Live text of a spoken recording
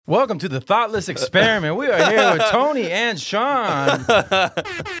Welcome to the Thoughtless Experiment. We are here with Tony and Sean.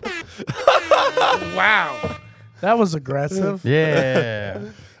 Wow. That was aggressive. Yeah.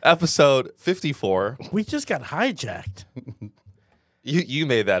 Episode 54. We just got hijacked. You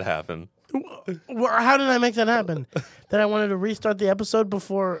made that happen. How did I make that happen? That I wanted to restart the episode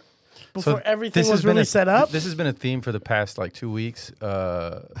before everything was really set up? This has been a theme for the past 2 weeks.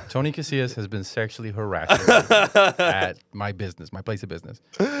 Tony Casillas has been sexually harassing me at my business, my place of business.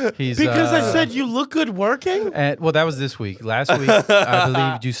 Because I said you look good working? Well, that was this week. Last week, I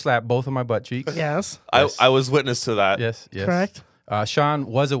believe you slapped both of my butt cheeks. Yes. I was witness to that. Yes. Correct. Sean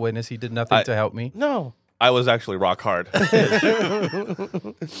was a witness. He did nothing to help me. No. I was actually rock hard. And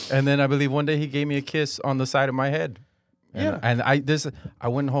then I believe one day he gave me a kiss on the side of my head. And I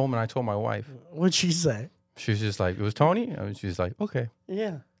went home and I told my wife. What'd she say? She was just like, it was Tony? And she was like, okay.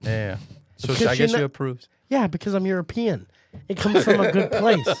 Yeah. Yeah. So Because I guess she approves. Yeah, because I'm European. It comes from a good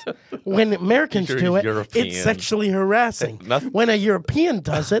place. When Americans You're do it, European. it's sexually harassing. Nothing- When a European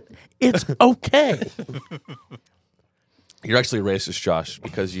does it, it's okay. You're actually racist, Josh,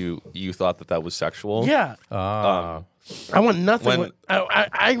 because you thought that was sexual. Yeah. I want nothing. When-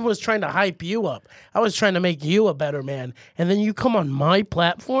 I was trying to hype you up. I was trying to make you a better man. And then you come on my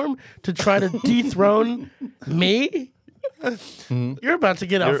platform to try to dethrone me? You're about to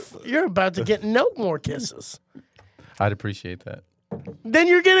get no more kisses. I'd appreciate that. Then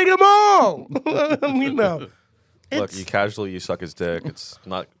you're getting them all. No. Look, you suck his dick. It's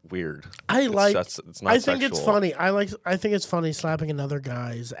not weird. It's not I think it's sexual. funny. I think it's funny slapping another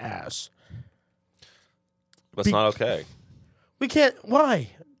guy's ass. That's not okay. We can't. Why?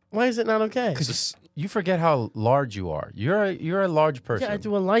 Why is it not okay? Because you forget how large you are. You're a large person. Yeah, I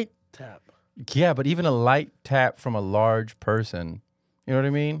do a light tap. Yeah, but even a light tap from a large person, you know what I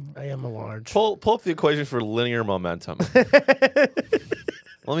mean? I am a large. Pull up the equation for linear momentum.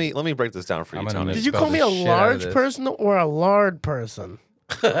 Let me break this down for you, Tony. Did you call me a large person or a lard person?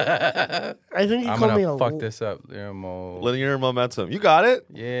 I think you called me a. Fuck this up. Linear momentum. You got it.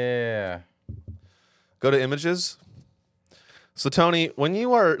 Yeah. Go to images. So Tony, when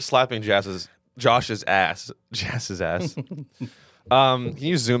you are slapping Josh's ass, can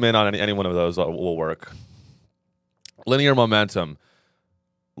you zoom in on any one of those? Will work. Linear momentum.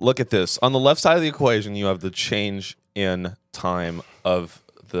 Look at this. On the left side of the equation, you have the change in time of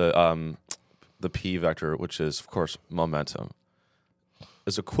the p vector, which is of course momentum.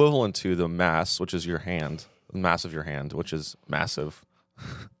 Is equivalent to the mass, which is your hand, the mass of your hand, which is massive,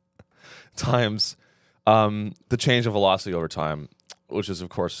 times the change of velocity over time, which is of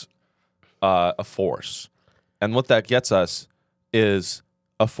course a force. And what that gets us is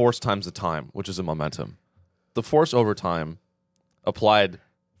a force times the time, which is a momentum. The force over time applied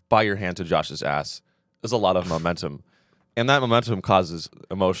by your hand to Josh's ass is a lot of momentum. And that momentum causes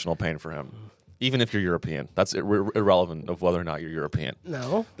emotional pain for him, even if you're European. That's irrelevant of whether or not you're European.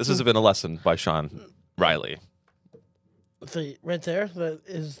 No. This has been a lesson by Sean Riley. Right there, that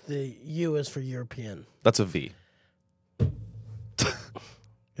is the U is for European. That's a V.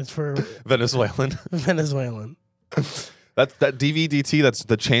 It's for Venezuelan. Venezuelan. That DVDT, that's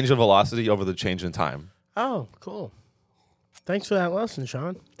the change of velocity over the change in time. Oh, cool. Thanks for that lesson,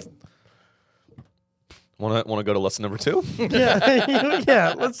 Sean. Want to go to lesson number 2? Yeah,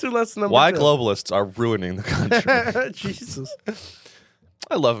 yeah. Let's do lesson number 2. Why globalists are ruining the country. Jesus.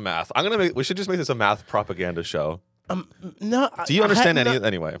 I love math. We should just make this a math propaganda show. No. Do you understand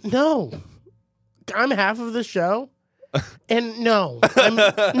anyway? No. I'm half of the show, and no, I'm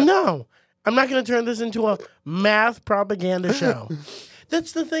not going to turn this into a math propaganda show.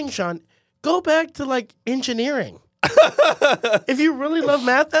 That's the thing, Sean. Go back to engineering. If you really love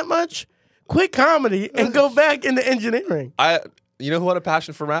math that much, quit comedy and go back into engineering. You know who had a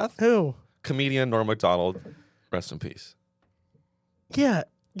passion for math? Who? Comedian Norm Macdonald. Rest in peace. Yeah.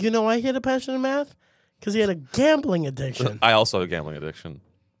 You know why he had a passion in math? Because he had a gambling addiction. I also have a gambling addiction.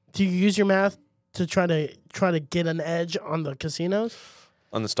 Do you use your math to try to get an edge on the casinos?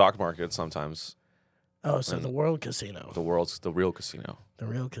 On the stock market sometimes. Oh, so the world casino. The real casino. The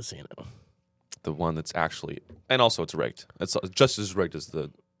real casino. The one that's actually, and also it's rigged. It's just as rigged as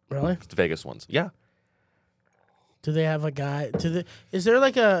the Vegas ones. Yeah. Do they have a guy? Is there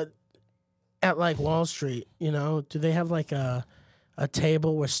at Wall Street? Do they have a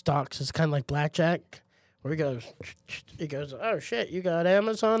table where stocks is kind of like blackjack, where he goes, oh shit, you got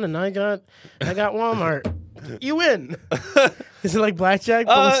Amazon and I got Walmart. You win. Is it like blackjack?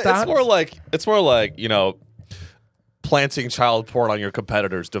 It's more like planting child porn on your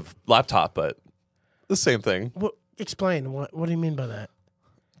competitor's laptop, but the same thing. Explain. What do you mean by that?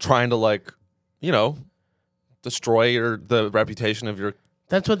 Trying to destroy the reputation of your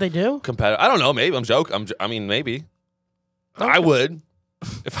That's what they do? Competitive. I don't know. Maybe I'm joking. I mean, maybe. Okay. I would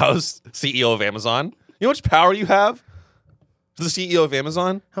if I was CEO of Amazon. You know how much power you have? The CEO of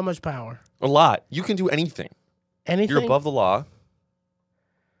Amazon? How much power? A lot. You can do anything. Anything? You're above the law.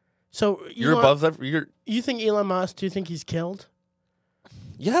 So You're above that. You think Elon Musk? Do you think he's killed?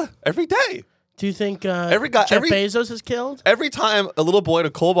 Yeah, every day. Do you think Jeff Bezos is killed? Every time a little boy at a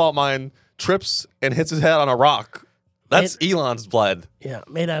cobalt mine trips and hits his head on a rock, that's Elon's blood. Yeah,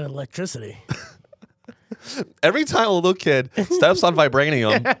 made out of electricity. Every time a little kid steps on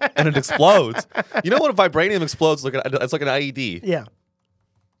vibranium and it explodes, you know when vibranium explodes? It's like an IED. Yeah.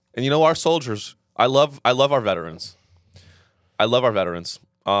 And you know our soldiers. I love our veterans. I love our veterans.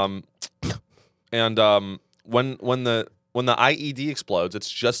 When the IED explodes, it's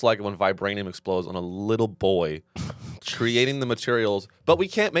just like when vibranium explodes on a little boy, creating the materials. But we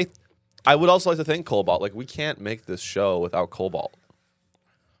can't make. I would also like to thank Cobalt. Like we can't make this show without Cobalt.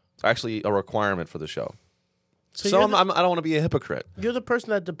 It's actually a requirement for the show. So I don't want to be a hypocrite. You're the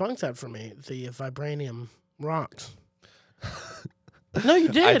person that debunks that for me. The vibranium rocks. No, you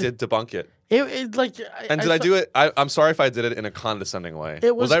did. I did debunk it. Did I do it? I'm sorry if I did it in a condescending way.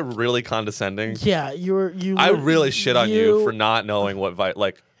 Was I really condescending? Yeah, you. I really shit on you for not knowing what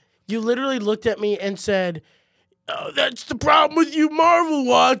You literally looked at me and said, "Oh, that's the problem with you Marvel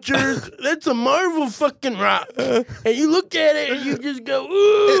watchers. That's a Marvel fucking rock." And you look at it and you just go,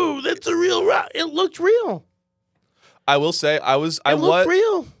 "Ooh, that's a real rock. It looked real." I will say it looked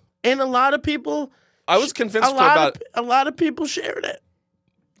real, and a lot of people. I was convinced a lot of people shared it.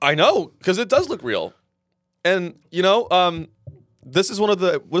 I know, because it does look real, and this is one of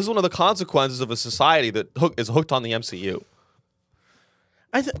the consequences of a society that is hooked on the MCU.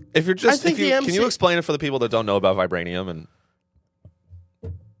 Can you explain it for the people that don't know about vibranium and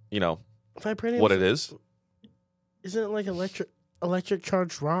vibranium what it is? Isn't it like electric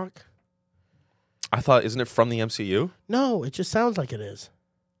charged rock? I thought, isn't it from the MCU? No, it just sounds like it is.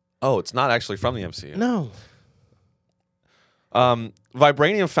 Oh, it's not actually from the MCU. No.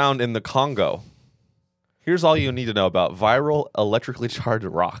 Vibranium found in the Congo. Here's all you need to know about viral electrically charged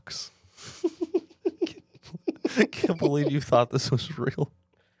rocks. Can't believe you thought this was real.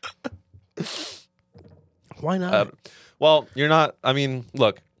 Why not? Well, you're not. I mean,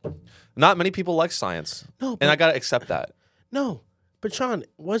 look, not many people like science. No, and I gotta accept that. No, but Sean,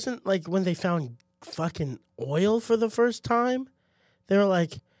 wasn't like when they found fucking oil for the first time, they were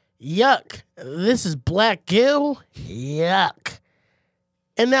like, "Yuck! This is black gil. Yuck!"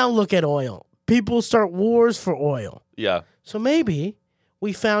 And now look at oil. People start wars for oil. Yeah. So maybe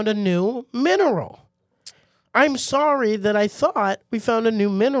we found a new mineral. I'm sorry that I thought we found a new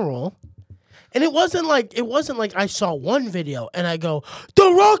mineral. And it wasn't like I saw one video and I go,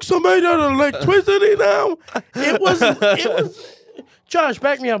 "The rocks are made out of electricity now." It was Josh,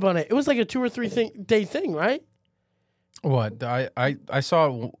 back me up on it. It was like a 2 or 3 day thing, right? What? I saw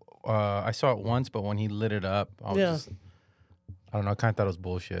it once, but when he lit it up, I don't know, I kind of thought it was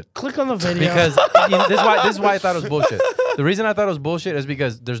bullshit. Click on the video. Because this is why I thought it was bullshit. The reason I thought it was bullshit is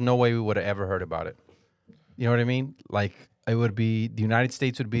because there's no way we would have ever heard about it. You know what I mean? Like, it would be, the United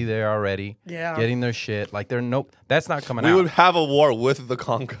States would be there already, getting their shit. Like, that's not coming out. We would have a war with the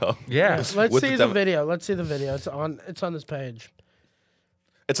Congo. Yeah. Let's see the video. Let's see the video. It's on this page.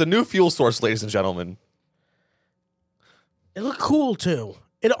 It's a new fuel source, ladies and gentlemen. It looked cool, too.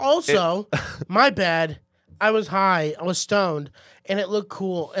 It also, my bad, I was high, I was stoned, and it looked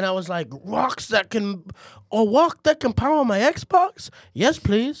cool. And I was like, a rock that can power my Xbox? Yes,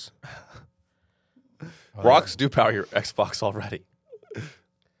 please. Rocks do power your Xbox already.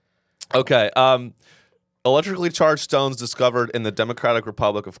 Okay. Electrically charged stones discovered in the Democratic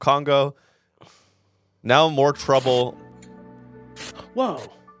Republic of Congo. Now more trouble. Whoa.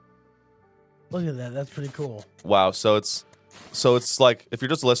 Look at that. That's pretty cool. Wow. So it's like, if you're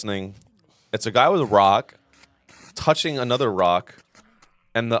just listening, it's a guy with a rock touching another rock,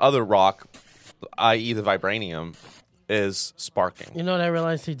 and the other rock, i.e. the vibranium, is sparking. You know what I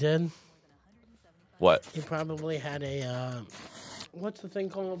realized he did? What? He probably had a, what's the thing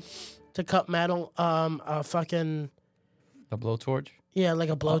called? To cut metal? A fucking... A blowtorch? Yeah, like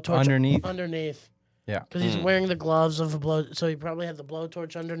a blowtorch. Underneath? Underneath. Yeah. Because he's wearing the gloves of a blow... So he probably had the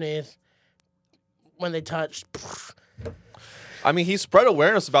blowtorch underneath. When they touched... I mean, he spread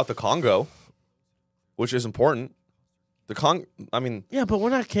awareness about the Congo, which is important. Yeah, but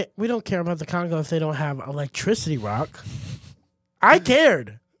we don't care about the Congo if they don't have electricity rock. I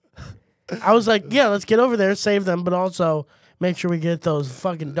cared. I was like, yeah, let's get over there, save them, but also make sure we get those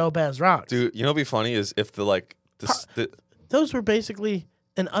fucking dope-ass rocks. Dude, you know what'd be funny is if those were basically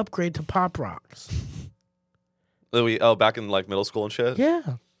an upgrade to pop rocks. Back in like middle school and shit. Yeah.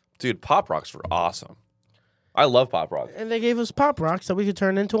 Dude, Pop Rocks were awesome. I love Pop Rocks. And they gave us Pop Rocks that we could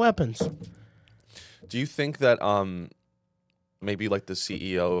turn into weapons. Do you think that maybe like the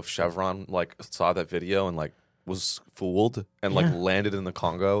CEO of Chevron like saw that video and like was fooled and like landed in the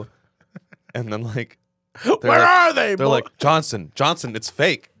Congo, and then like where are they? They're like Johnson, it's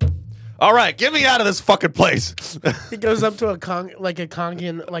fake. All right, get me out of this fucking place. He goes up to a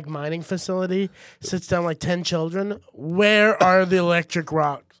Congian like mining facility, sits down like 10 children. Where are the electric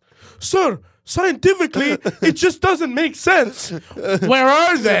rocks? Sir, scientifically, it just doesn't make sense. Where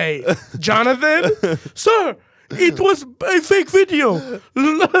are they? Jonathan? Sir, it was a fake video.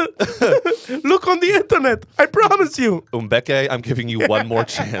 Look on the internet. I promise you. Umbeke, I'm giving you one more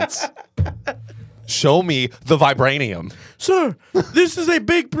chance. Show me the vibranium. Sir, this is a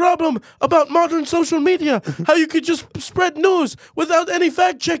big problem about modern social media. How you could just spread news without any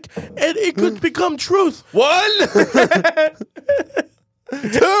fact check and it could become truth. 1, 2.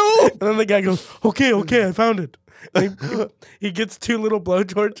 And then the guy goes, okay, I found it. And he gets 2 little blow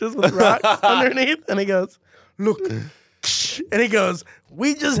torches with rocks underneath and he goes, look. And he goes,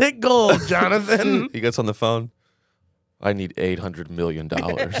 we just hit gold, Jonathan. He gets on the phone. I need $800 million.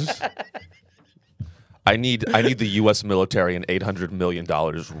 I need the U.S. military and $800 million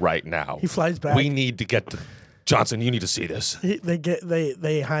right now. He flies back. We need to get to Johnson. You need to see this.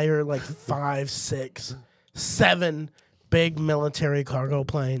 They hire like 5, 6, 7 big military cargo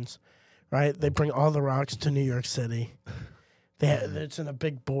planes, right? They bring all the rocks to New York City. It's in a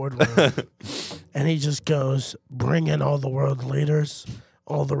big boardroom, and he just goes, bring in all the world leaders,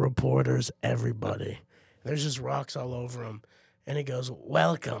 all the reporters, everybody. There's just rocks all over him. And he goes,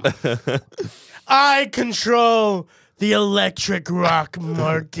 welcome. I control the electric rock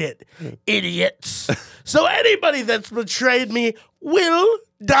market, idiots. So anybody that's betrayed me will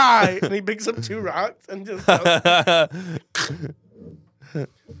die. And he picks up 2 rocks and just goes,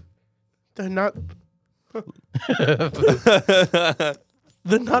 they're not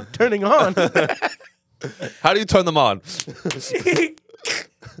turning on. How do you turn them on?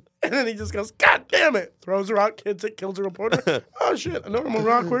 And then he just goes, God damn it. Throws a rock, hits it, kills a reporter. Oh, shit. A normal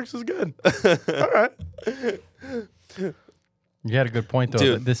rock works is good. All right. You had a good point,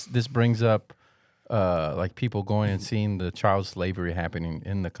 though. Dude. This brings up like people going and seeing the child slavery happening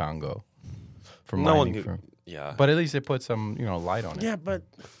in the Congo. From yeah. But at least it put some, light on it. Yeah, but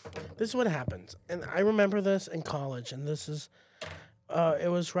this is what happens. And I remember this in college. And this is, it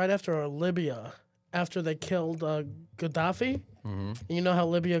was right after Libya, after they killed Gaddafi. Mm-hmm. And you know how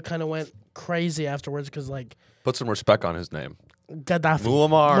Libya kind of went crazy afterwards because, like... Put some respect on his name. Gaddafi.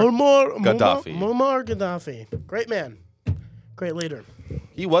 Muammar Gaddafi. Great man. Great leader.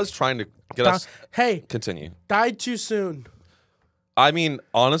 He was trying to get us... Hey. Continue. Died too soon. I mean,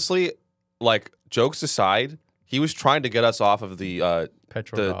 honestly, like, jokes aside, he was trying to get us off of the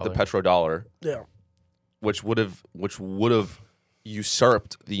petrodollar. Yeah. Which would have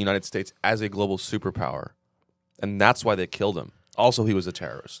usurped the United States as a global superpower. And that's why they killed him. Also, he was a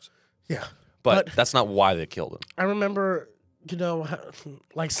terrorist. Yeah. But that's not why they killed him. I remember,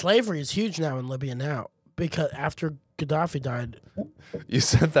 like slavery is huge now in Libya now because after Gaddafi died. You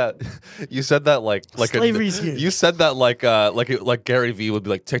said that like slavery's huge. You said that like Gary Vee would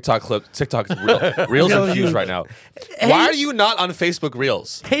be like TikTok is Reels are huge right now. Hey, why are you not on Facebook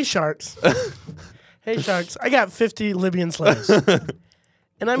Reels? Hey Sharks. Hey Sharks, I got 50 Libyan slaves.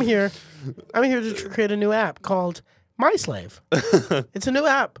 And I'm here to create a new app called My Slave. It's a new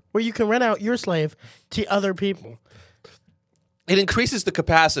app where you can rent out your slave to other people. It increases the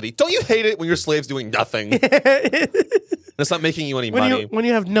capacity. Don't you hate it when your slave's doing nothing? It's not making you any money. When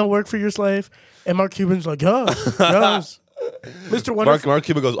you have no work for your slave, and Mark Cuban's like, yes. Mr. Wonderful. Mark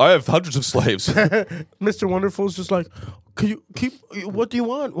Cuban goes, I have hundreds of slaves. Mr. Wonderful's just like, can you keep? What do you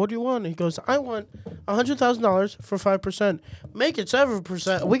want? What do you want? He goes, I want $100,000 for 5%. Make it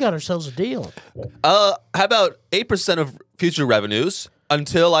 7%. We got ourselves a deal. How about 8% of future revenues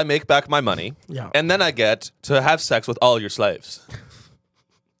until I make back my money? Yeah. And then I get to have sex with all your slaves.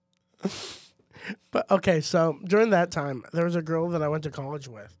 But okay, so during that time, there was a girl that I went to college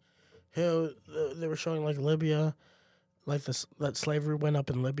with, who they were showing like Libya, like that slavery went up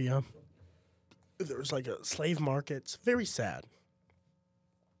in Libya. There was like a slave market. It's very sad.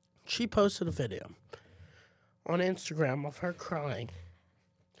 She posted a video on Instagram of her crying.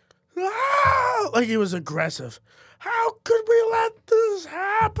 Ah! Like it was aggressive. How could we let this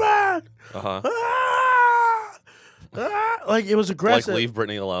happen? Uh-huh. Ah! Ah! Like it was aggressive. Like leave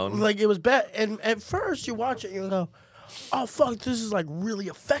Britney alone. Like it was bad. And at first you watch it and you go, oh fuck, this is like really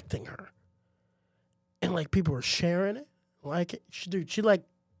affecting her. And like people were sharing it. Like she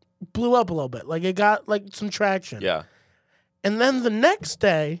blew up a little bit. Like it got like some traction. Yeah. And then the next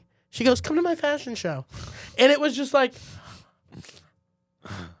day, she goes, "Come to my fashion show," and it was just like,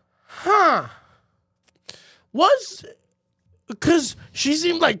 huh? Because she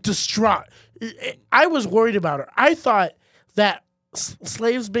seemed like distraught. I was worried about her. I thought that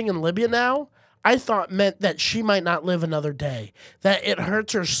slaves being in Libya now, I thought meant that she might not live another day. That it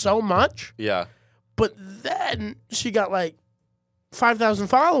hurts her so much. Yeah. But then she got like 5,000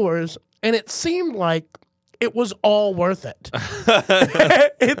 followers, and it seemed like it was all worth it.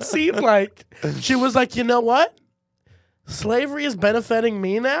 It seemed like she was like, you know what? Slavery is benefiting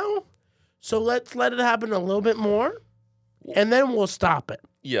me now, so let's let it happen a little bit more, and then we'll stop it.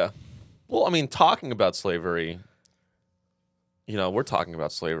 Yeah. Well, I mean, talking about slavery, we're talking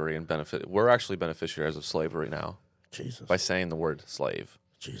about slavery and benefit. We're actually beneficiaries of slavery now. Jesus. By saying the word slave.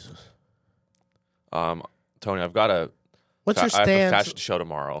 Jesus. Tony, I've got What's your I have a stance? fashion show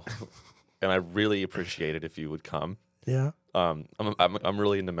tomorrow, and I really appreciate it if you would come. Yeah. I'm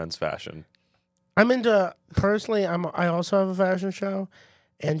really into men's fashion. I'm into personally. I also have a fashion show,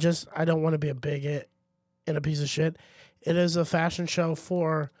 and I don't want to be a bigot and a piece of shit. It is a fashion show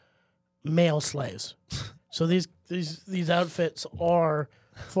for male slaves. So these outfits are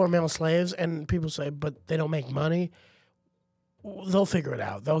for male slaves, and people say, but they don't make money. They'll figure it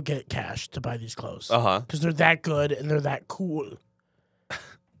out. They'll get cash to buy these clothes. Because they're that good and they're that cool.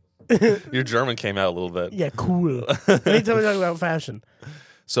 Your German came out a little bit. Yeah, cool. Anytime we talk about fashion.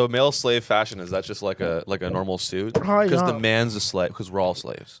 So male slave fashion, is that just like a normal suit? Because the man's a slave, because we're all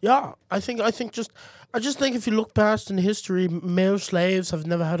slaves. Yeah, I just think if you look past in history, male slaves have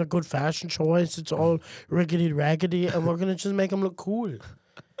never had a good fashion choice. It's all rickety raggedy, and we're gonna just make them look cool.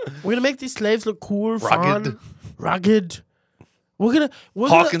 We're gonna make these slaves look cool, fun, rugged. We're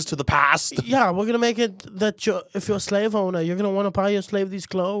Hawkins to the past. Yeah, we're gonna make it that if you're a slave owner, you're gonna want to buy your slave these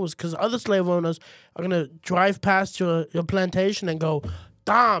clothes because other slave owners are gonna drive past your plantation and go,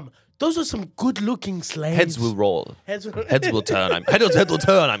 "Damn, those are some good-looking slaves." Heads will roll. Heads will turn. Heads will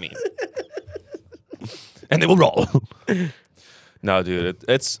turn. I mean, and they will roll. No, dude,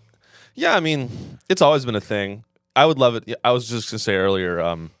 it's yeah. I mean, it's always been a thing. I would love it. I was just gonna say earlier,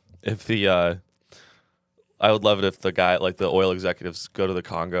 I would love it if the oil executives go to the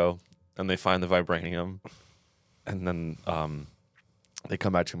Congo and they find the vibranium, and then they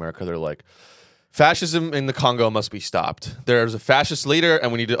come back to America. They're like, fascism in the Congo must be stopped. There's a fascist leader,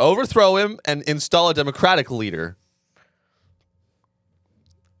 and we need to overthrow him and install a democratic leader.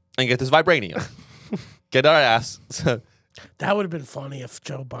 And get this vibranium. Get our ass. That would have been funny if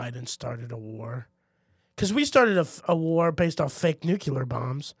Joe Biden started a war. Because we started a war based off fake nuclear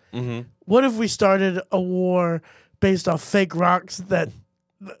bombs. Mm-hmm. What if we started a war based off fake rocks that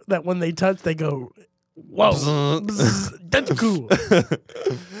when they touch, they go, whoa, bzz, that's cool.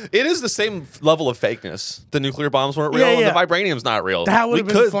 It is the same level of fakeness. The nuclear bombs weren't real, and the vibranium's not real. That would have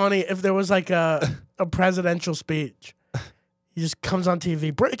been funny if there was like a presidential speech. He just comes on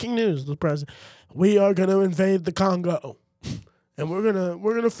TV, breaking news, the president. We are going to invade the Congo, and we're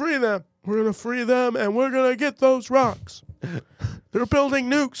gonna free them. We're going to free them, and we're going to get those rocks. They're building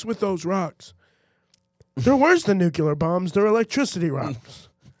nukes with those rocks. They're worse than nuclear bombs. They're electricity rocks.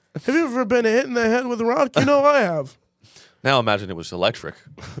 Have you ever been hit in the head with a rock? You know I have. Now imagine it was electric.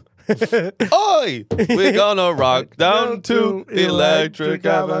 Oi! We're gonna rock down to Electric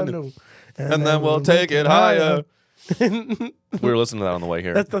Avenue. And then we'll take it higher. We were listening to that on the way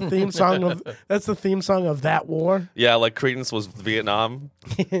here. That's the theme song of that war. Yeah, like Creedence was Vietnam.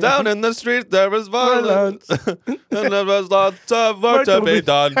 Down in the streets there is violence. And there was lots of work to be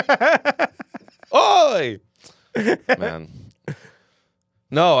done. Oi! Man.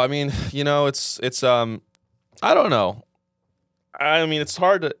 No, I mean, it's I don't know. I mean, it's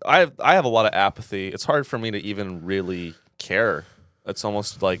hard to I have a lot of apathy. It's hard for me to even really care. It's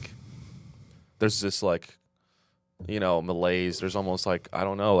almost like there's this like malaise. There's almost like, I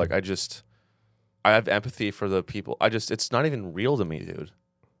don't know, like I have empathy for the people. It's not even real to me, dude.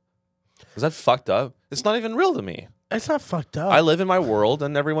 Is that fucked up? It's not even real to me. It's not fucked up. I live in my world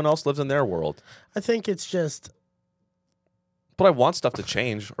and everyone else lives in their world. I think it's just... But I want stuff to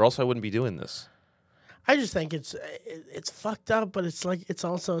change or else I wouldn't be doing this. I just think it's fucked up, but it's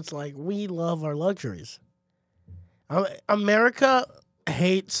like we love our luxuries. America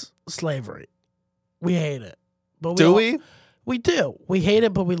hates slavery. We hate it. But do we? We do. We hate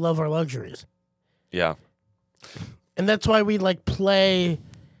it, but we love our luxuries. Yeah. And that's why we play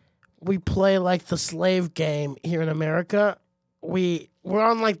like the slave game here in America. We're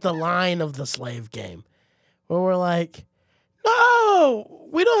on like the line of the slave game. Where we're like, no,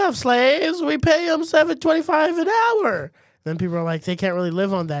 we don't have slaves. We pay them $7.25 an hour. Then people are like, they can't really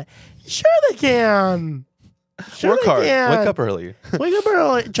live on that. Sure they can. Sure Work they hard. can. Wake up early. Wake up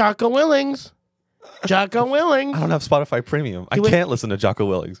early. Jocko Willings. Jocko Willings. I don't have Spotify Premium. I can't listen to Jocko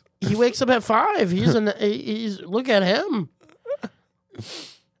Willings. He wakes up at 5. He's look at him.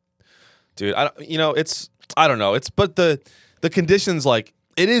 Dude, I don't know. But the conditions, like,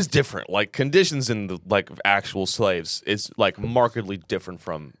 it is different. Like, conditions in the like actual slaves is like markedly different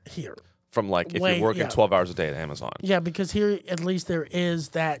from here. From like if you're working 12 hours a day at Amazon. Yeah, because here at least there is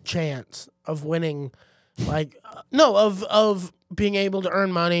that chance of winning, like of being able to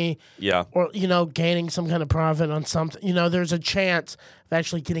earn money. Yeah. Or gaining some kind of profit on something. There's a chance of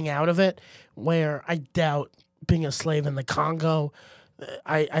actually getting out of it. Where I doubt being a slave in the Congo.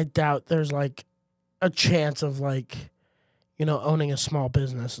 I doubt there's like a chance of like, owning a small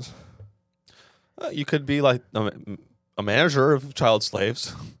business. You could be like a manager of child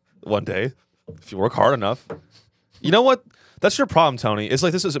slaves one day if you work hard enough. You know what? That's your problem, Tony. It's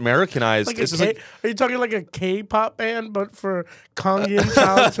like this is Americanized. Are you talking like a K-pop band, but for Congolese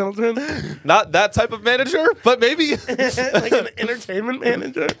child children? Not that type of manager, but maybe like an entertainment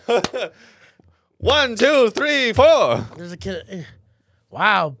manager. 1, 2, 3, 4. There's a kid.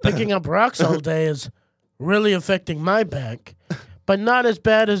 Wow, picking up rocks all day is really affecting my back, but not as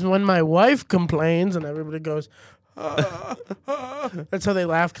bad as when my wife complains and everybody goes. That's how they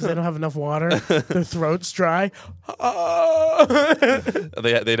laugh because they don't have enough water. Their throat's dry.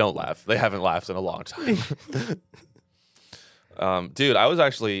 They don't laugh. They haven't laughed in a long time. Dude, I was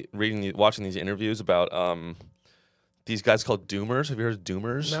actually watching these interviews about these guys called Doomers. Have you heard of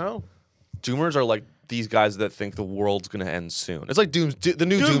Doomers? No. Doomers are like these guys that think the world's gonna end soon. It's like the new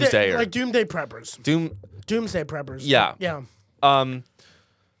Doomsdayer. Like Doomsday Preppers. Doomsday Preppers. Yeah. Yeah.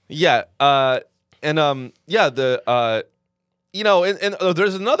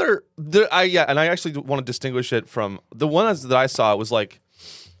 There's another. And I actually want to distinguish it from the ones that I saw. Was like,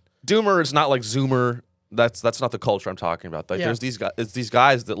 Doomer is not like Zoomer. That's not the culture I'm talking about. Like, there's these guys. It's these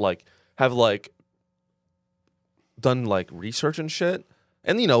guys that like have like done like research and shit,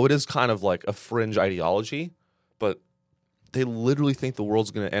 and it is kind of like a fringe ideology, but they literally think the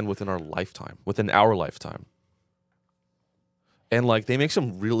world's gonna end within our lifetime. And like they make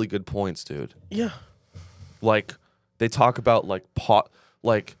some really good points, dude. Yeah. Like they talk about like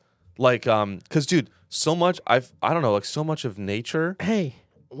cuz dude, so much so much of nature. Hey,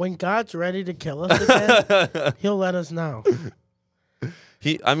 when God's ready to kill us again, he'll let us know.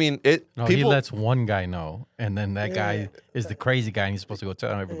 He lets one guy know, and then that guy is the crazy guy and he's supposed to go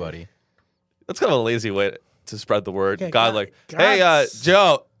tell everybody. That's kind of a lazy way to spread the word. Hey,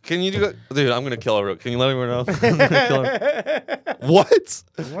 Joe, can you dude, I'm going to kill everyone. Can you let everyone know? I'm gonna kill what?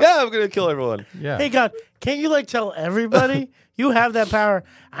 Yeah, I'm going to kill everyone. Yeah. Hey, God, can't you, like, tell everybody? You have that power.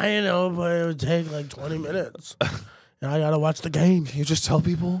 I know, but it would take, like, 20 minutes. And I got to watch the game. Can you just tell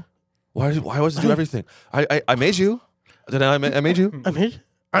people? Why was it do everything? I made you. Did I made you?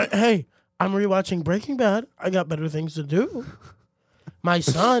 Hey, I'm rewatching Breaking Bad. I got better things to do. My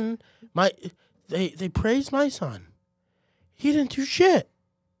son, they praised my son. He didn't do shit.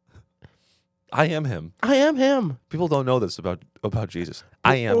 I am him. People don't know this about Jesus.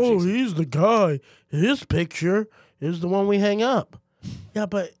 I am Jesus. He's the guy. His picture is the one we hang up. Yeah,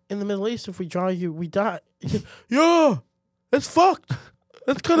 but in the Middle East, if we draw you, we die. Yeah, that's fucked.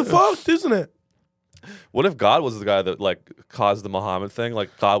 That's kind of fucked, isn't it? What if God was the guy that like caused the Muhammad thing?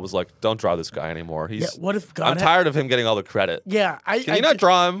 Like God was like, "Don't draw this guy anymore." What if God? I'm tired of him getting all the credit. Yeah, Can you not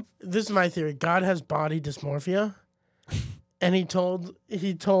draw him? This is my theory. God has body dysmorphia, and he told,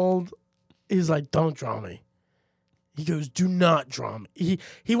 he's like, "Don't draw me." He goes, "Do not draw me."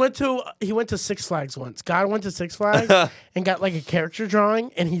 He went to Six Flags once. God went to Six Flags and got like a character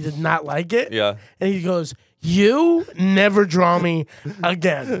drawing, and he did not like it. Yeah, and he goes, "You never draw me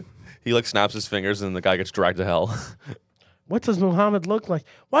again." He like snaps his fingers and the guy gets dragged to hell. What does Muhammad look like?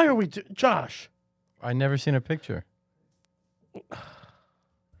 Why are we, Josh? I never seen a picture.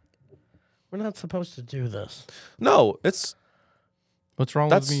 We're not supposed to do this. No, it's. What's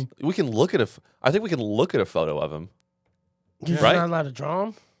wrong with me? We can look at I think we can look at a photo of him. You're not allowed to draw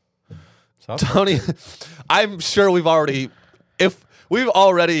him? Tony, I'm sure we've already made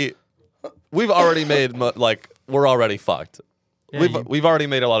like we're already fucked. Yeah, we've already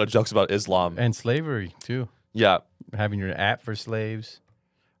made a lot of jokes about Islam and slavery too. Yeah, having your app for slaves.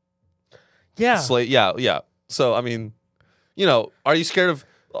 Yeah, yeah. So I mean, are you scared of?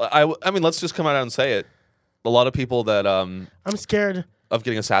 I mean, let's just come out and say it. A lot of people that I'm scared of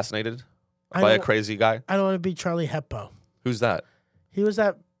getting assassinated by a crazy guy. I don't want to be Charlie Hebdo. Who's that? He was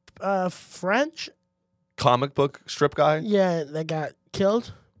that French comic book strip guy. Yeah, that got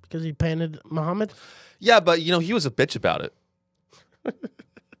killed because he painted Muhammad. Yeah, but he was a bitch about it.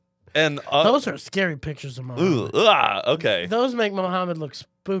 And those are scary pictures of Muhammad. Okay. Those make Muhammad look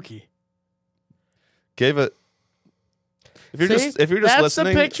spooky. Gave it. If you're just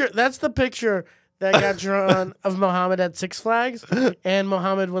listening, That's the picture that got drawn of Muhammad at Six Flags, and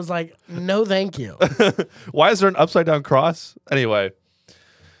Muhammad was like, "No, thank you." Why is there an upside down cross? Anyway,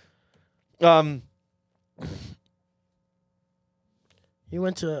 you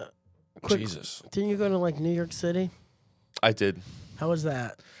went to Jesus. Didn't you go to like New York City? I did. How was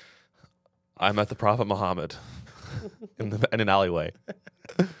that? I met the Prophet Muhammad in an alleyway.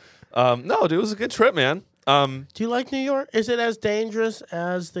 No, dude, it was a good trip, man. Do you like New York? Is it as dangerous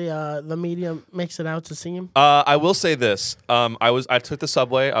as the media makes it out to seem? I will say this. I took the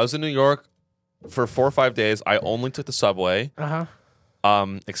subway. I was in New York for 4 or 5 days. I only took the subway.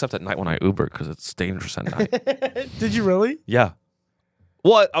 Except at night when I Uber because it's dangerous at night. Did you really? Yeah.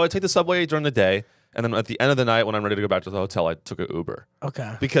 Well, I would take the subway during the day, and then at the end of the night when I'm ready to go back to the hotel, I took an Uber.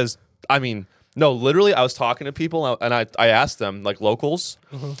 Okay. Because no, literally, I was talking to people and I asked them, like locals,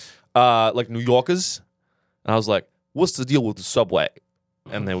 like New Yorkers, and I was like, "What's the deal with the subway?"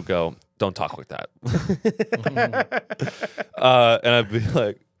 And they would go, "Don't talk like that." And I'd be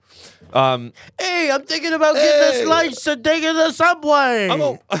like, "Hey, I'm thinking about getting a slice and taking the subway."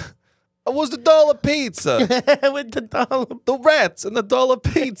 What's the dollar pizza? With the rats and the dollar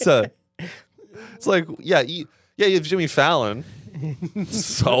pizza. It's like, you have Jimmy Fallon.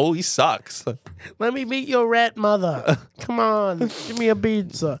 So he sucks. Let me meet your rat mother. Come on, give me a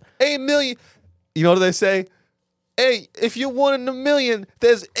pizza. 8 million. You know what they say? Hey, if you're 1 in a million,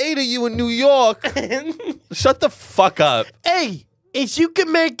 there's 8 of you in New York. Shut the fuck up. Hey, if you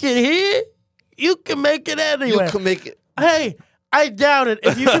can make it here, you can make it anywhere. You can make it. Hey, I doubt it.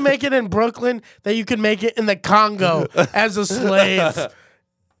 If you can make it in Brooklyn, then you can make it in the Congo as a slave.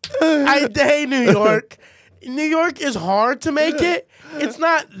 Hey, New York. New York is hard to make it. It's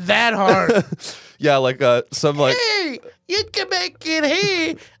not that hard. Yeah, like some like. Hey, you can make it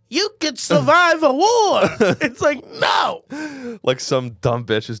here. You could survive a war. It's like, no. Like some dumb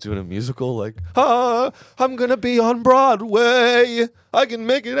bitch is doing a musical, like, I'm gonna be on Broadway. I can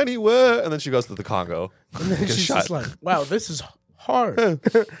make it anywhere. And then she goes to the Congo. And then she's just like, wow, this is hard.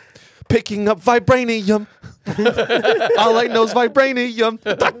 Picking up vibranium. All I know is vibranium.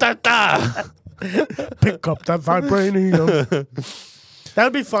 Da, da, da. Pick up that vibranium. That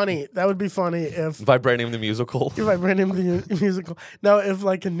would be funny. That would be funny if Vibranium the musical. Vibranium the musical. No, if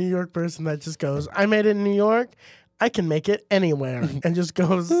like a New York person that just goes, I made it in New York, I can make it anywhere, and just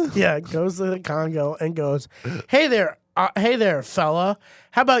goes to the Congo and goes, hey there, fella,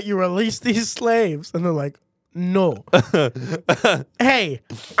 how about you release these slaves? And they're like, no. Hey,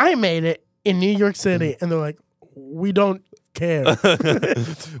 I made it in New York City, and they're like, we don't care.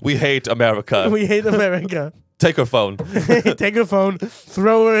 We hate America. We hate America. Take her phone. Take her phone,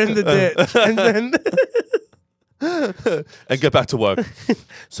 throw her in the ditch, and then and get back to work.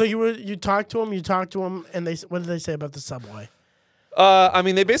 So you talked to him, and what did they say about the subway?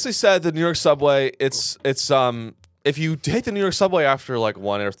 They basically said the New York subway. It's if you take the New York subway after like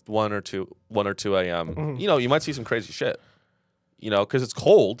 1 or 2 a.m., you might see some crazy shit. Because it's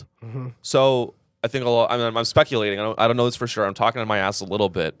cold. So I think I'm speculating. I don't know this for sure. I'm talking to my ass a little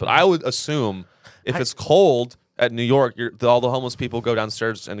bit, but I would assume. If it's cold at New York, all the homeless people go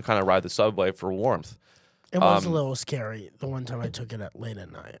downstairs and kind of ride the subway for warmth. It was a little scary the one time I took it late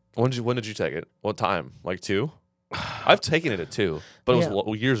at night. When did you take it? What time? Like 2? I've taken it at 2, but it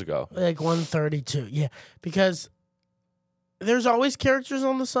was years ago. Like 1:32. Yeah, because there's always characters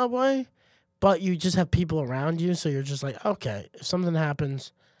on the subway, but you just have people around you, so you're just like, okay, if something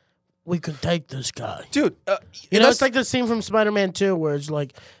happens, we could take this guy. Dude, it's like the scene from Spider-Man 2 where it's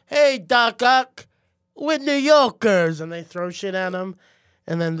like, hey, Doc Ock, we're New Yorkers. And they throw shit at him.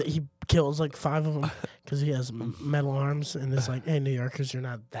 And then he kills like 5 of them because he has metal arms. And it's like, hey, New Yorkers, you're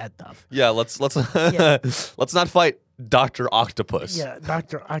not that tough. Yeah, let's let's not fight Dr. Octopus. Yeah,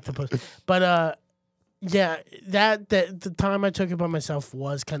 Dr. Octopus. But, the time I took it by myself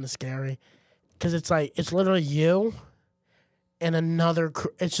was kind of scary. Because it's like, it's literally you. And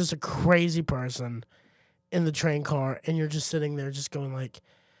it's just a crazy person in the train car, and you're just sitting there just going like,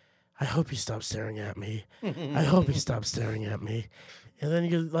 I hope he stops staring at me. I hope he stops staring at me. And then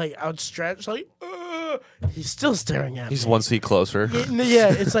you like outstretched, like, he's still staring at me. He's 1 seat closer.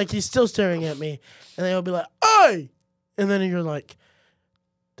 Yeah, it's like he's still staring at me. And they'll be like, oi! And then you're like,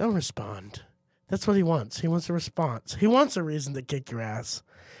 don't respond. That's what he wants. He wants a response. He wants a reason to kick your ass.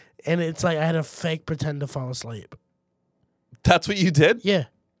 And it's like I had to fake pretend to fall asleep. That's what you did? Yeah.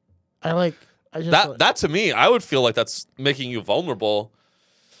 That to me, I would feel like that's making you vulnerable.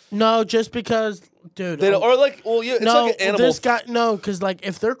 No, just because, dude. They don't, or like, well, yeah, it's no, like an animal. this guy. No, because like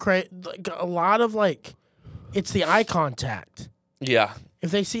if they're like a lot of like, it's the eye contact. Yeah.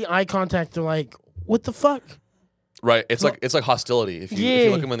 If they see eye contact, they're like, "What the fuck?" Right. It's like hostility. If you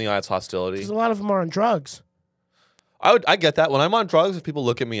look them in the eye, it's hostility. Because a lot of them are on drugs. I get that. When I'm on drugs, if people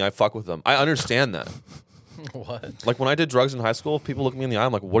look at me, I fuck with them. I understand that. What? Like when I did drugs in high school, if people look at me in the eye,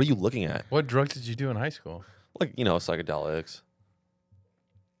 I'm like, what are you looking at? What drugs did you do in high school? Like, psychedelics.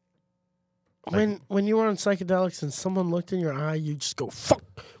 When you were on psychedelics and someone looked in your eye, you just go, fuck.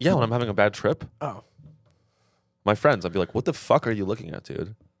 Yeah, when I'm having a bad trip. Oh. My friends, I'd be like, what the fuck are you looking at,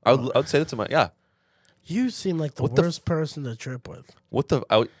 dude? I would say that to yeah. You seem like the worst person to trip with.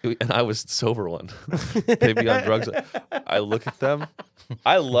 And I was the sober one. They'd be on drugs. I look at them.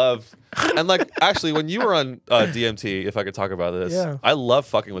 I love, and like, actually, when you were on DMT, if I could talk about this, I love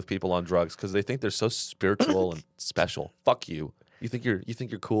fucking with people on drugs because they think they're so spiritual and special. Fuck you. You think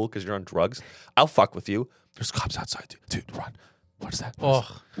you're cool because you're on drugs? I'll fuck with you. There's cops outside, dude. Run. What is that?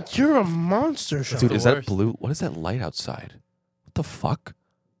 Oh, you're a monster, Sean. Dude, is that blue? What is that light outside? What the fuck?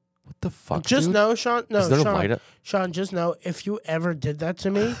 What the fuck? Just dude? know, Sean. No, is there a light Sean, just know if you ever did that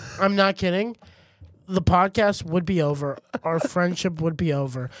to me, I'm not kidding. The podcast would be over. Our friendship would be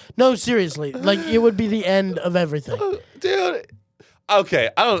over. No, seriously. Like, it would be the end of everything. Dude. Okay,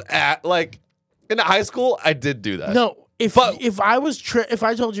 I don't act like in high school I did do that. No, if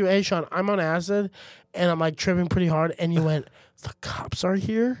I told you, hey Sean, I'm on acid and I'm like tripping pretty hard and you went, the cops are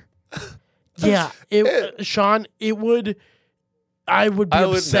here? Yeah. Sean, it would I would be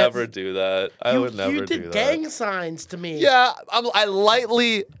upset. Never do that. I would never do that. You did gang signs to me. Yeah, I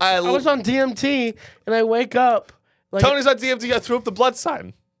was on DMT, and I wake up. Like, Tony's on DMT. I threw up the blood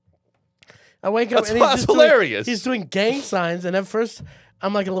sign. I wake up, and that's hilarious. He's doing gang signs, and at first,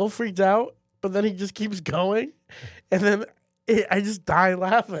 I'm like a little freaked out, but then he just keeps going, and then I just die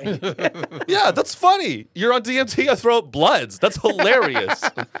laughing. Yeah, that's funny. You're on DMT, I throw up bloods. That's hilarious.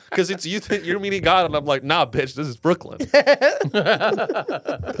 Because it's you think you're meeting God, and I'm like, nah, bitch, this is Brooklyn.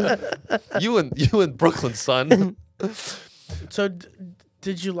 you in Brooklyn, son. So,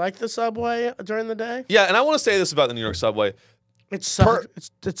 did you like the subway during the day? Yeah, and I want to say this about the New York subway. It's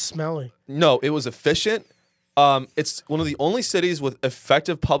smelly. No, it was efficient. It's one of the only cities with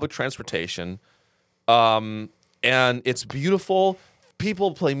effective public transportation. And it's beautiful.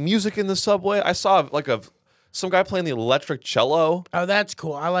 People play music in the subway. I saw some guy playing the electric cello. Oh, that's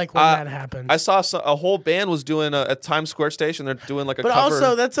cool. I like when that happens. I saw a whole band was doing a Times Square station. They're doing like a But cover.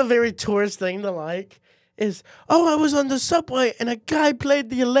 also, that's a very tourist thing to like. I was on the subway and a guy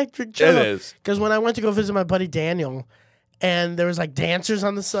played the electric cello. It is. Because when I went to go visit my buddy Daniel, and there was like dancers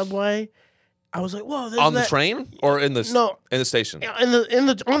on the subway, I was like, "Whoa!" On the train or in the station? on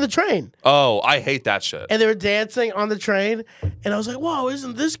the train. Oh, I hate that shit. And they were dancing on the train, and I was like, "Whoa,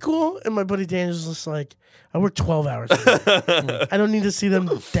 isn't this cool?" And my buddy Daniel was just like, "I work 12 hours. I don't need to see them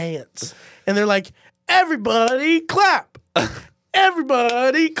dance." And they're like, "Everybody clap."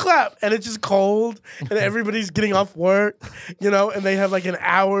 Everybody clap, and it's just cold, and everybody's getting off work, and they have like an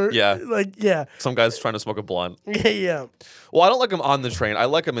hour. Yeah, Some guy's trying to smoke a blunt. Yeah. Well, I don't like them on the train. I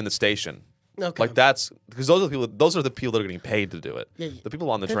like them in the station. Okay. Like that's because those are the people that are getting paid to do it. Yeah. The people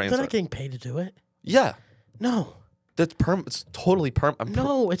on the train. They're not getting paid to do it. Yeah. No. That's It's totally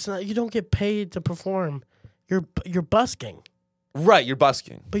No, it's not. You don't get paid to perform. You're busking. Right, you're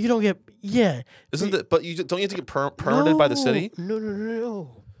busking. But you don't get. Yeah. Isn't that? But don't you have to get permitted by the city?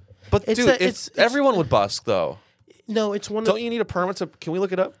 No. But dude, everyone would busk though. No, it's one. Don't you need a permit to? Can we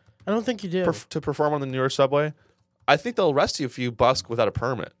look it up? I don't think you do. To perform on the New York subway, I think they'll arrest you if you busk without a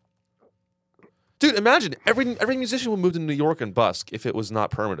permit. Dude, imagine every musician would move to New York and busk if it was not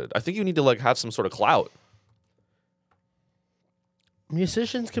permitted. I think you need to have some sort of clout.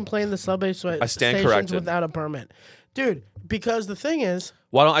 Musicians can play in the subway stations corrected. without a permit. Dude, because the thing is...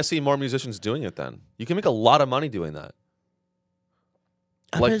 Why don't I see more musicians doing it then? You can make a lot of money doing that.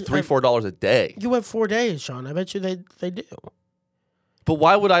 $3-4 a day. You have 4 days, Sean. I bet you they do. But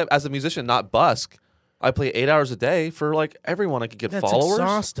why would I, as a musician, not busk? I play 8 hours a day for everyone. I could get followers. That's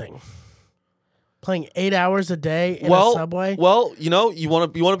exhausting. Playing 8 hours a day in a subway. Well, you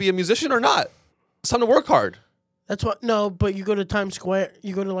want to be a musician or not? It's time to work hard. That's what. No, but you go to Times Square.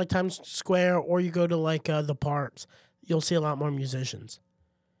 You go to Times Square, or you go to the parks. You'll see a lot more musicians.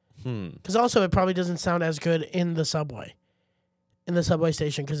 Because also, it probably doesn't sound as good in the subway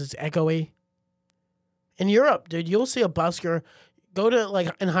station, because it's echoey. In Europe, dude, you'll see a busker. Go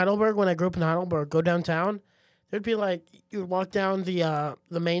to in Heidelberg. When I grew up in Heidelberg, go downtown. There'd be you walk down the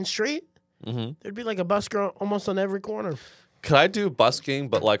main street. Mm-hmm. There'd be a busker almost on every corner. Could I do busking,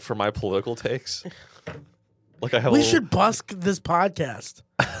 but for my political takes? Like I have. We should busk this podcast.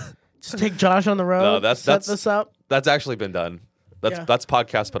 Just take Josh on the road. No, that's this up. That's actually been done. That's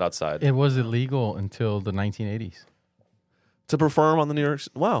podcast put outside. It was illegal until the 1980s. To perform on the New York.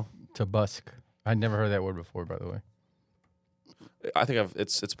 Wow. To busk. I'd never heard that word before, by the way. I think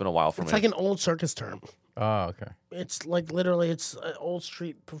it's been a while for me. It's like an old circus term. Oh, okay. It's like literally, it's an old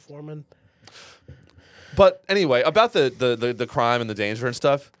street performing. But anyway, about the crime and the danger and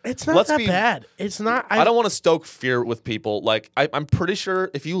stuff. It's not bad. It's not. I don't want to stoke fear with people. Like I'm pretty sure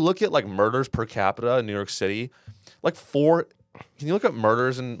if you look at like murders per capita in New York City, like 4. Can you look at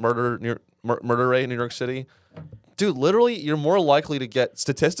murders and murder rate in New York City? Dude, literally, you're more likely to get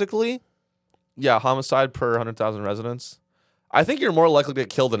statistically, homicide per 100,000 residents. I think you're more likely to get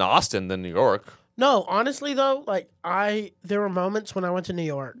killed in Austin than New York. No, honestly though, there were moments when I went to New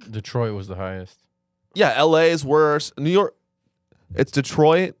York. Detroit was the highest. Yeah, LA is worse. New York, it's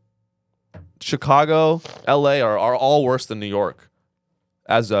Detroit, Chicago, LA are all worse than New York.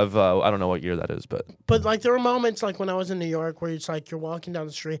 As of, I don't know what year that is, but like there were moments like when I was in New York where it's like you're walking down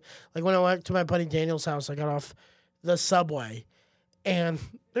the street. Like when I went to my buddy Daniel's house, I got off the subway and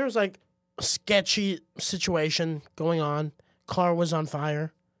there was like a sketchy situation going on. Car was on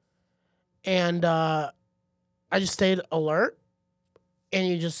fire. And I just stayed alert. And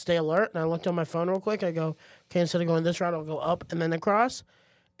you just stay alert. And I looked on my phone real quick. I go, okay, instead of going this route, I'll go up and then across.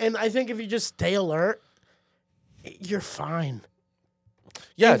 And I think if you just stay alert, you're fine.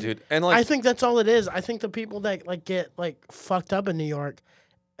 Yeah, dude. And like I think that's all it is. I think the people that like get like fucked up in New York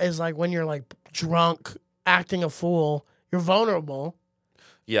is like when you're like drunk, acting a fool, you're vulnerable.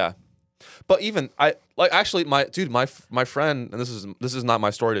 Yeah. But even my friend, and this is not my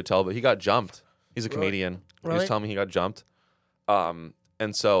story to tell, but he got jumped. He's a comedian. Really? He was telling me he got jumped.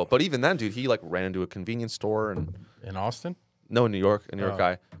 And so, but even then, dude, he like ran into a convenience store and in Austin? No, in New York,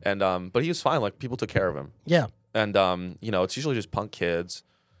 guy. And but he was fine. Like people took care of him. Yeah. And it's usually just punk kids.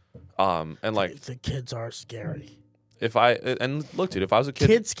 And like the kids are scary. If I was a kid,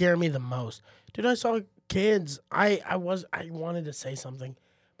 kids scare me the most. Dude, I saw kids. I wanted to say something,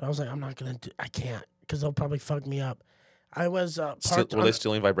 but I was like, I can't because they'll probably fuck me up. I was were they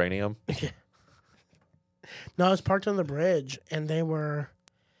stealing vibranium? No, I was parked on the bridge, and they were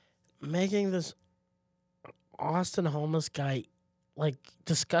making this Austin homeless guy, like,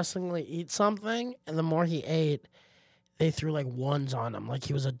 disgustingly eat something, and the more he ate, they threw, like, ones on him, like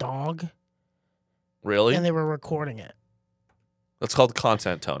he was a dog. Really? And they were recording it. That's called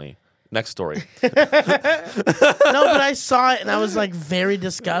content, Tony. Next story. No, but I saw it, and I was, like, very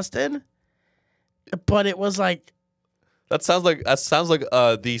disgusted, but it was, like... That sounds like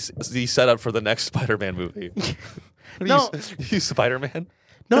the setup for the next Spider-Man movie. No, you Spider-Man.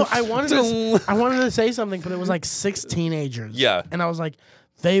 No, I wanted to say something, but it was like 6 teenagers. Yeah, and I was like,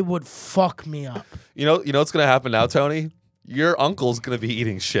 they would fuck me up. You know what's gonna happen now, Tony? Your uncle's gonna be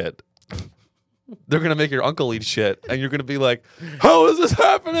eating shit. They're gonna make your uncle eat shit, and you're gonna be like, "How is this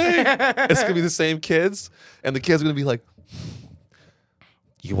happening?" It's gonna be the same kids, and the kids are gonna be like,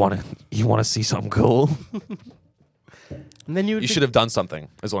 "You wanna see something cool?" And then you should have done something,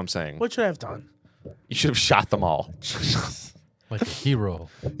 is what I'm saying. What should I have done? You should have shot them all. Like a hero.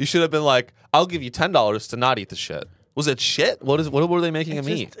 You should have been like, I'll give you $10 to not eat the shit. Was it shit? What were they making him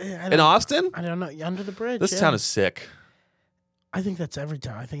eat? In Austin? I don't know. Under the bridge. This town is sick. I think that's every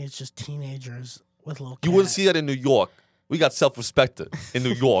town. I think it's just teenagers with little kids. You wouldn't see that in New York. We got self-respect in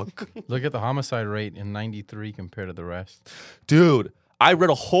New York. Look at the homicide rate in 93 compared to the rest. Dude, I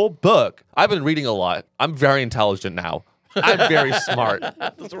read a whole book. I've been reading a lot. I'm very intelligent now. I'm very smart.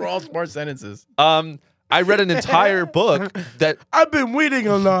 Those were all smart sentences. I read an entire book that... I've been reading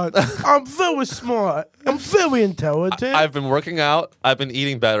a lot. I'm very smart. I'm very intelligent. I've been working out. I've been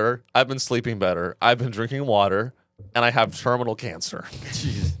eating better. I've been sleeping better. I've been drinking water. And I have terminal cancer.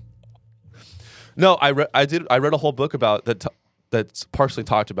 Jeez. No, I read a whole book about that that's partially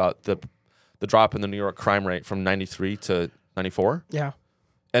talked about the drop in the New York crime rate from 93 to 94. Yeah.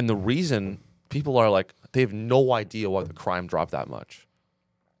 And the reason people are like, they have no idea why the crime dropped that much.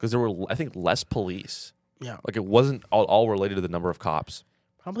 Because there were, I think, less police. Yeah. Like, it wasn't all related to the number of cops.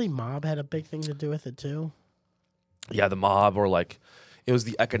 Probably mob had a big thing to do with it, too. Yeah, the mob, or, like, it was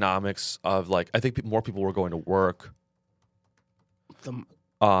the economics of, like, I think more people were going to work. So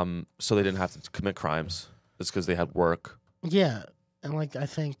they didn't have to commit crimes. It's because they had work. Yeah. And, like, I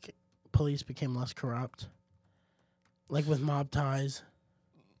think police became less corrupt. Like, with mob ties.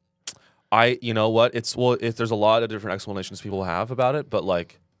 You know what? There's a lot of different explanations people have about it, but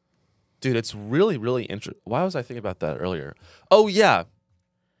like, dude, it's really, really interesting. Why was I thinking about that earlier? Oh yeah,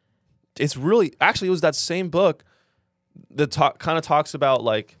 it was that same book that kind of talks about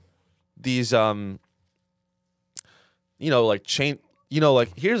like these like chain,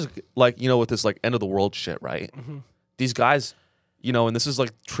 like here's like with this like end of the world shit, right? Mm-hmm. These guys, and this is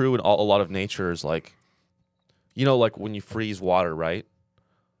like true in a lot of nature is like, like when you freeze water, right?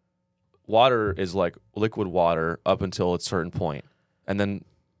 Water is like liquid water up until a certain point, and then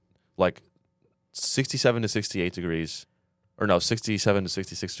like 67 to 68 degrees, or no, 67 to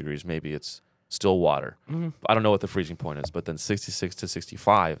 66 degrees, maybe it's still water. Mm-hmm. I don't know what the freezing point is, but then 66 to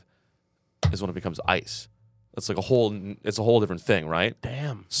 65 is when it becomes ice. It's like it's a whole different thing, right?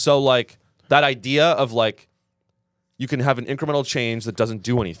 Damn. So like that idea of like you can have an incremental change that doesn't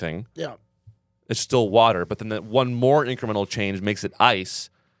do anything. Yeah. It's still water, but then that one more incremental change makes it ice.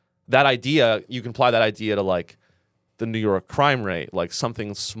 That idea, you can apply that idea to like the New York crime rate, like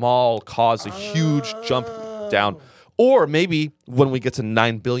something small caused a huge jump down. Or maybe when we get to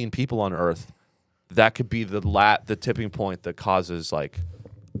 9 billion people on Earth, that could be the tipping point that causes like.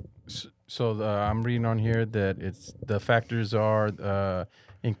 So I'm reading on here that the factors are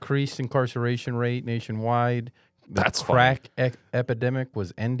increased incarceration rate nationwide. The That's crack epidemic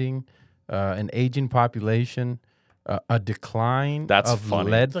was ending, an aging population, a decline of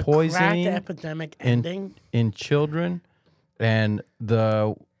lead poisoning, crack epidemic ending in children, and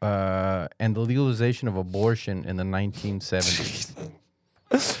the legalization of abortion in the 1970s.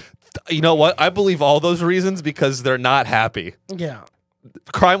 You know what? I believe all those reasons because they're not happy. Yeah.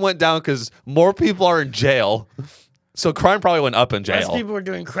 Crime went down because more people are in jail. So crime probably went up in jail. Less people were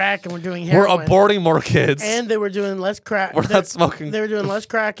doing crack and were doing heroin. We're aborting more kids. And they were doing less crack. We're not smoking. They were doing less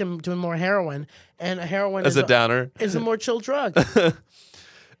crack and doing more heroin. And heroin is a downer. Is a more chill drug.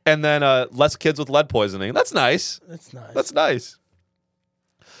 And then less kids with lead poisoning. That's nice. That's nice.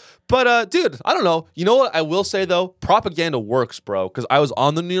 But, dude, I don't know. You know what I will say, though? Propaganda works, bro. Because I was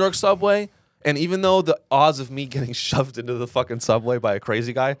on the New York subway, and even though the odds of me getting shoved into the fucking subway by a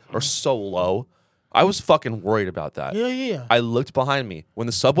crazy guy are so low, I was fucking worried about that. Yeah. I looked behind me. When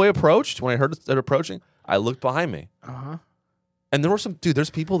the subway approached, when I heard it approaching, I looked behind me. Uh-huh. And there were there's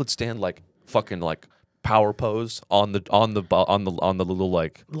people that stand like fucking like power pose on the little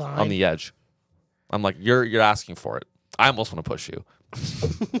like line. On the edge. I'm like, you're asking for it. I almost want to push you.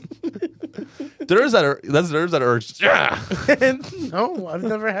 There's that urge. Yeah. No, I've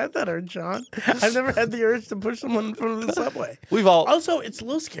never had that urge, John. I've never had the urge to push someone in front of the subway. Also, it's a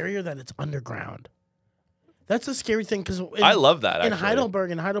little scarier that it's underground. That's a scary thing because I love that. In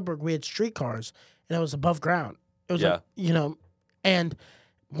Heidelberg, we had streetcars and it was above ground. It was like, and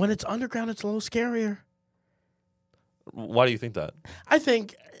when it's underground, it's a little scarier. Why do you think that? I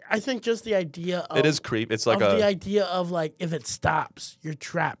think just the idea of it is creep. It's like the idea of like if it stops, you're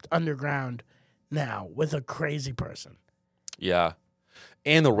trapped underground now with a crazy person. Yeah,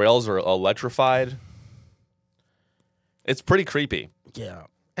 and the rails are electrified. It's pretty creepy. Yeah,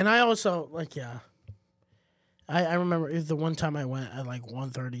 and I also I remember the one time I went at like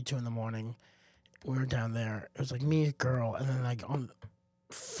 1:30, 2 in the morning. We were down there. It was like me, a girl, and then like on the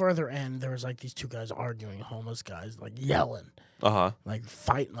further end, there was like these two guys arguing, homeless guys, like yelling, like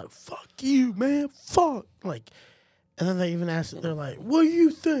fighting, like "fuck you, man, fuck!" Like, and then they even asked, they're like, "What do you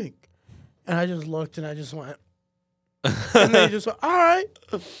think?" And I just looked and I just went, and they just went, "All right."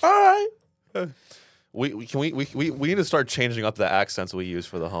 We need to start changing up the accents we use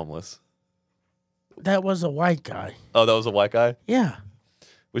for the homeless. That was a white guy. Oh, that was a white guy? Yeah.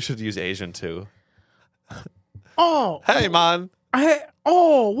 We should use Asian too. Oh. Hey, man.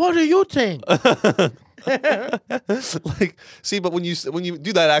 What do you think? Like, see, but when you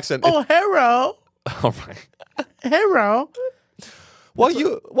do that accent, hero. All right. Hero. What do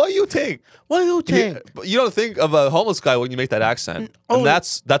you think? What do you think? You don't think of a homeless guy when you make that accent, and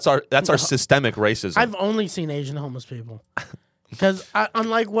that's our systemic racism. I've only seen Asian homeless people, because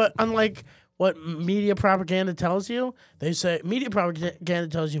unlike what media propaganda tells you, media propaganda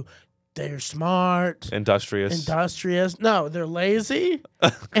tells you they're smart, industrious. No, they're lazy,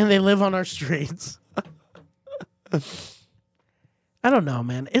 and they live on our streets. I don't know,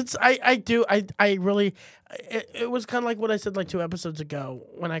 man. I really. It was kind of like what I said like 2 episodes ago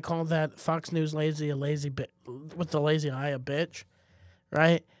when I called that Fox News lazy a lazy with the lazy eye a bitch,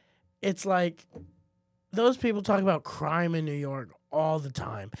 right? It's like those people talk about crime in New York all the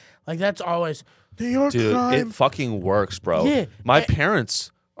time. Like that's always New York crime. It fucking works, bro. Yeah, my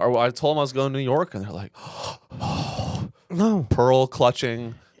parents are. I told them I was going to New York, and they're like, no, pearl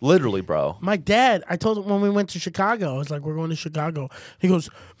clutching. Literally, bro. My dad, I told him when we went to Chicago, I was like, we're going to Chicago. He goes,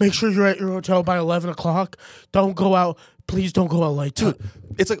 make sure you're at your hotel by 11 o'clock. Don't go out. Please don't go out late. Dude,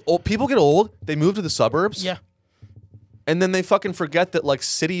 it's like people get old. They move to the suburbs. Yeah. And then they fucking forget that like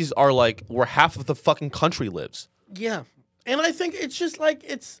cities are like where half of the fucking country lives. Yeah. And I think it's just like,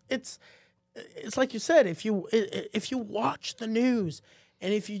 it's it's like you said, if you watch the news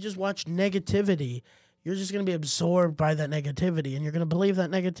and if you just watch negativity, you're just going to be absorbed by that negativity and you're going to believe that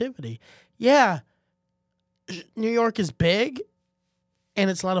negativity. Yeah, New York is big and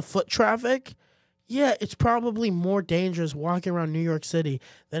it's a lot of foot traffic. Yeah, it's probably more dangerous walking around New York City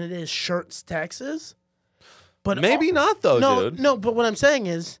than it is Shirts, Texas. But maybe not though, dude. No, but what I'm saying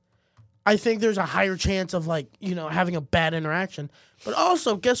is I think there's a higher chance of like, having a bad interaction. But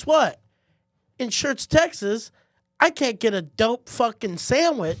also, guess what? In Shirts, Texas, I can't get a dope fucking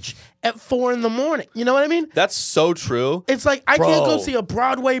sandwich at 4 a.m. You know what I mean? That's so true. It's like I can't go see a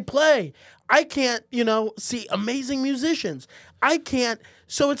Broadway play. I can't, see amazing musicians. I can't.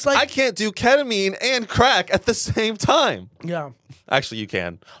 So it's like I can't do ketamine and crack at the same time. Yeah. Actually, you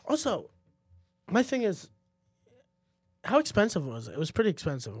can. Also, my thing is, how expensive was it? It was pretty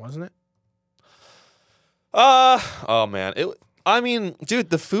expensive, wasn't it? Oh man. I mean, dude,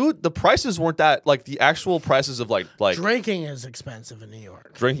 the prices weren't that, like, the actual prices of like drinking is expensive in New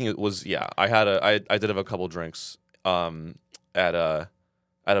York. Drinking it was, yeah. I did have a couple drinks at a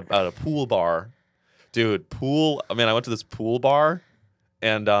pool bar. Dude, I went to this pool bar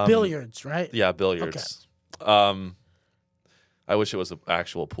and billiards, right? Yeah, billiards. Okay. I wish it was an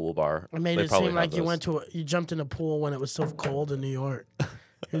actual pool bar. It made it seem like you jumped in a pool when it was so cold in New York.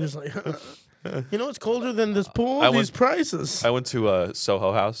 You're just like it's colder than this pool. These prices. I went to a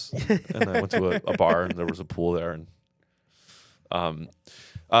Soho House, and I went to a bar, and there was a pool there, and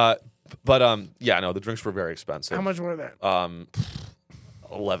yeah, no, the drinks were very expensive. How much were they?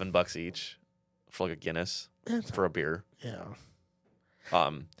 $11 each for like a Guinness for a beer. Yeah.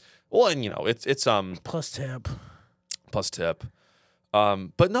 Well, and it's plus tip.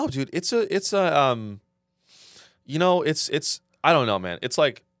 But no, dude, it's I don't know, man. It's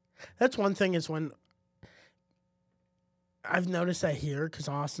like. That's one thing is when I've noticed that here, because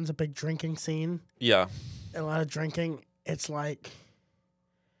Austin's a big drinking scene. Yeah. A lot of drinking. It's like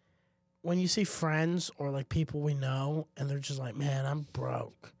when you see friends or like people we know and they're just like, man, I'm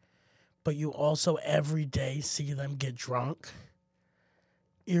broke. But you also every day see them get drunk.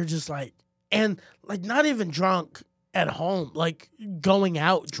 You're just like, and like not even drunk at home, like going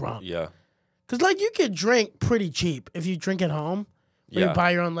out drunk. Yeah. Because like you could drink pretty cheap if you drink at home. You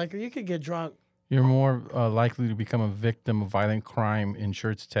buy your own liquor, you could get drunk. You're more likely to become a victim of violent crime in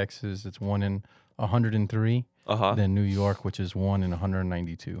Shirts, Texas. It's 1 in 103 than New York, which is 1 in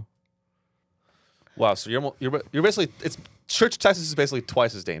 192. Wow, so you're basically Shirts, Texas is basically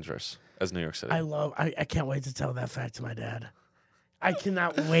twice as dangerous as New York City. I can't wait to tell that fact to my dad. I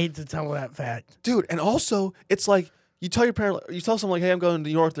cannot wait to tell that fact, dude. And also, it's like. You tell your parent, you tell someone like, "Hey, I'm going to New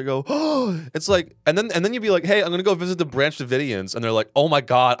York." They go, "Oh!" It's like, and then you'd be like, "Hey, I'm gonna go visit the Branch Davidians," and they're like, "Oh my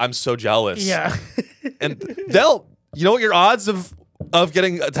God, I'm so jealous." Yeah, and you know what your odds of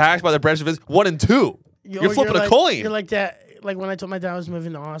getting attacked by the Branch Davidians? 1 in 2. You're flipping a coin. You're like that. Like when I told my dad I was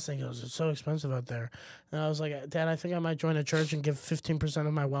moving to Austin, he goes, "It's so expensive out there," and I was like, "Dad, I think I might join a church and give 15%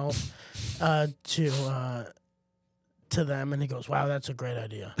 of my wealth to them." And he goes, "Wow, that's a great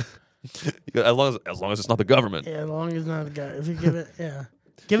idea." As long as it's not the government. Yeah, as long as it's not the guy. If you give it, yeah.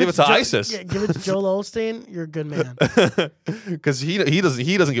 Give it to ISIS. Yeah, give it to Joel Osteen. You're a good man. Because he doesn't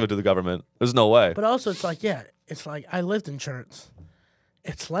give it to the government. There's no way. But also, it's like I lived in church.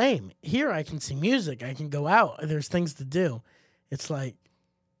 It's lame. Here, I can see music. I can go out. There's things to do. It's like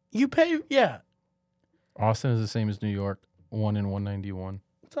you pay. Yeah. Austin is the same as New York. 1 in 191.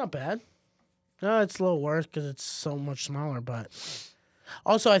 It's not bad. No, it's a little worse because it's so much smaller, but.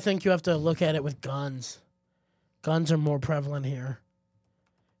 Also, I think you have to look at it with guns. Guns are more prevalent here.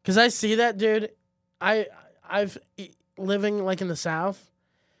 Because I see that, dude. I've living like in the South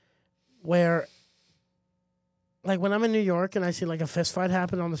where like when I'm in New York and I see like a fist fight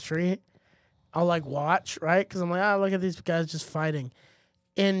happen on the street, I'll like watch, right? Because I'm like, look at these guys just fighting.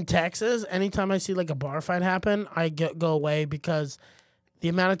 In Texas, anytime I see like a bar fight happen, I go away because the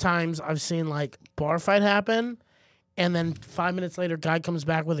amount of times I've seen like bar fight happen and then 5 minutes later, guy comes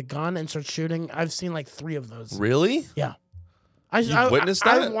back with a gun and starts shooting. I've seen like 3 of those. Really? Yeah. You've witnessed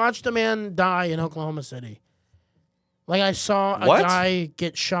that? I watched a man die in Oklahoma City. Like I saw a guy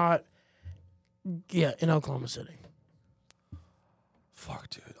get shot. Yeah, in Oklahoma City. Fuck,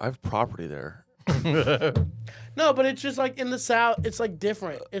 dude. I have property there. No, but it's just like in the South. It's like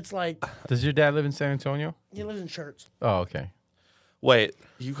different. It's like. Does your dad live in San Antonio? He lives in Shirts. Oh, okay. Wait,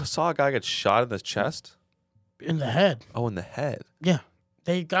 you saw a guy get shot in the chest? In the head. Oh, in the head. Yeah.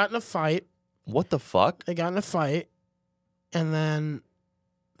 They got in a fight. What the fuck? They got in a fight, and then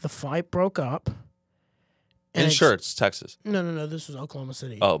the fight broke up. In Shirts, Texas. No. This was Oklahoma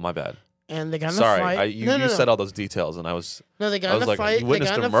City. Oh, my bad. and they got in a Sorry, fight. you said all those details, and I was. No, they got in a fight. You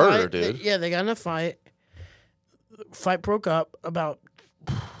witnessed a murder, dude. They got in a fight. Fight broke up about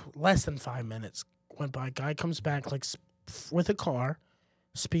less than 5 minutes went by. Guy comes back like with a car,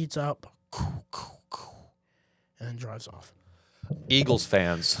 speeds up, and then drives off. Eagles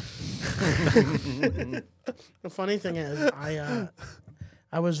fans. The funny thing is, I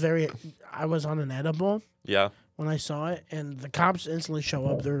was on an edible. Yeah. When I saw it, and the cops instantly show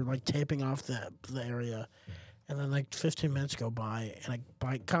up. They're like taping off the area, and then like 15 minutes go by, and a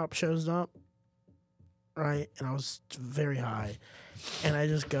bike cop shows up. Right, and I was very high, and I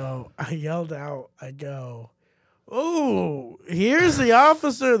yelled out, I go, "Oh, here's the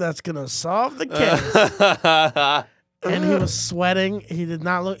officer that's gonna solve the case." And he was sweating. He did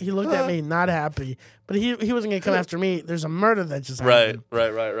not look. He looked at me, not happy, but he wasn't gonna come after me. There's a murder that just happened.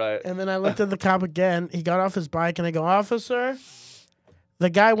 Right. And then I looked at the cop again. He got off his bike, and I go, "Officer, the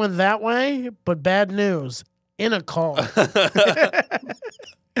guy went that way, but bad news, in a car."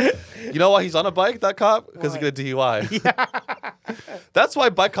 You know why he's on a bike, that cop? Because he got a DUI. Yeah. That's why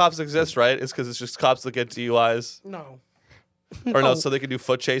bike cops exist, right? It's because it's just cops that get DUIs. No. Or no, so they can do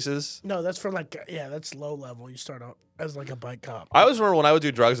foot chases? No, that's for that's low level. You start out as like a bike cop. I always remember when I would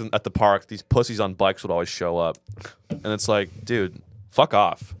do drugs at the park, these pussies on bikes would always show up. And it's like, dude, fuck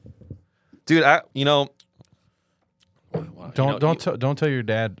off. Dude, Don't tell your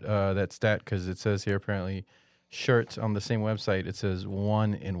dad that stat, because it says here apparently shirts on the same website, it says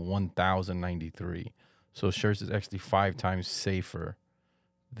 1 in 1,093. So shirts is actually 5 times safer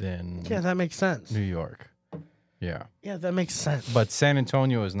than that makes sense. New York. Yeah. Yeah, that makes sense. But San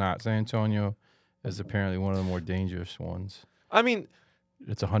Antonio is not. San Antonio is apparently one of the more dangerous ones. I mean,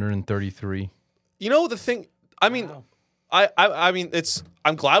 it's 133. You know the thing. I mean, wow. I mean,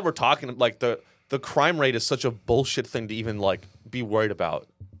 I'm glad we're talking. Like the crime rate is such a bullshit thing to even like be worried about.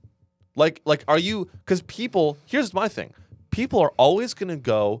 Like, are you? Because people. Here's my thing. People are always going to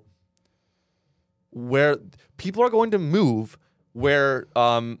go where people are going to move where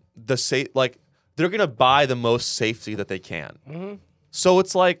they're going to buy the most safety that they can. Mm-hmm. So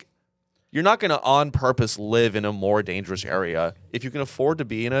it's like you're not going to on purpose live in a more dangerous area if you can afford to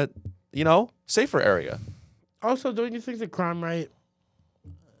be in a, safer area. Also, don't you think the crime rate,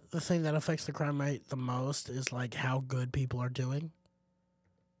 the thing that affects the crime rate the most is like how good people are doing?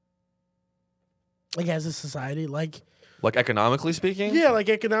 Like as a society, like economically speaking? Yeah, like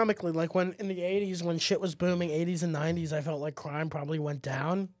economically. Like when in the 80s, when shit was booming, 80s and 90s, I felt like crime probably went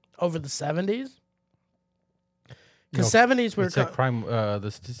down over the 70s. Because 70s were crime.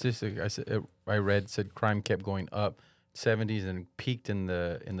 The statistic I read said crime kept going up 70s and peaked in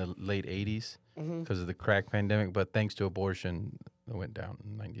the late 80s because of the crack pandemic. But thanks to abortion, it went down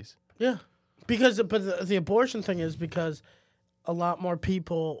in the 90s. Yeah, but the abortion thing is because a lot more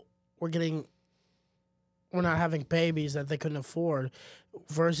people were not having babies that they couldn't afford,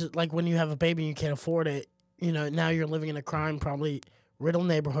 versus like when you have a baby and you can't afford it. Now you're living in a crime probably riddled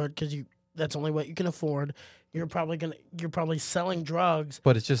neighborhood because that's only what you can afford. You're probably selling drugs.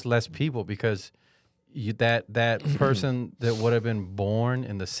 But it's just less people because that person that would have been born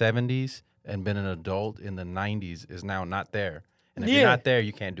in the 70s and been an adult in the 90s is now not there. And if you're not there,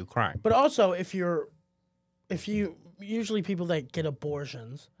 you can't do crime. But also, if you usually people that get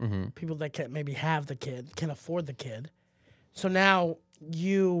abortions, people that can't maybe have the kid, can afford the kid. So now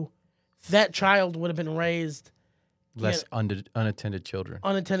that child would have been raised less unattended children.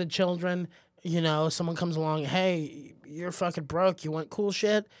 Unattended children. Someone comes along, hey, you're fucking broke. You want cool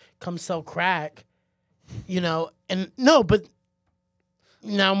shit? Come sell crack. But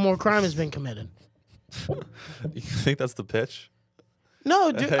now more crime has been committed. You think that's the pitch?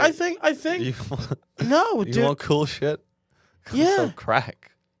 No, dude. Hey, I think. No, dude. You want cool shit? Come sell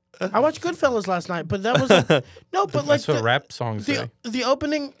crack. I watched Goodfellas last night, but that was no. But like that's what rap songs say. The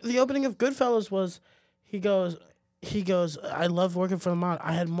opening of Goodfellas was he goes. I love working for the mob.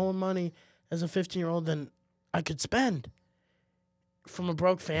 I had more money as a 15-year-old than I could spend from a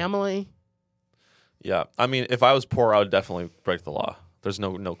broke family. Yeah, I mean, if I was poor, I would definitely break the law. There's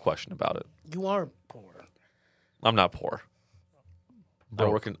no question about it. You are poor. I'm not poor.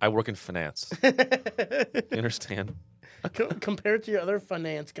 I work in finance. You understand? Compared to your other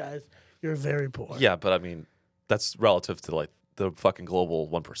finance guys, you're very poor. Yeah, but I mean, that's relative to like the fucking global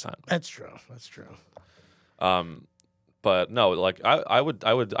 1%. That's true. But no, like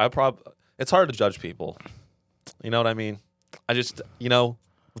I probably. It's hard to judge people. You know what I mean? I just,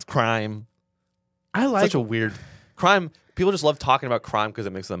 with crime. I like such a weird crime. People just love talking about crime because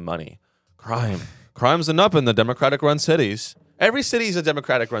it makes them money. Crime's enough in the Democratic-run cities. Every city is a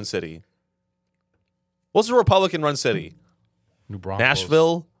Democratic-run city. What's a Republican-run city? New Braunfels.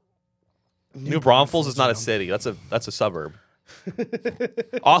 Nashville, New Braunfels is not a city. That's a suburb.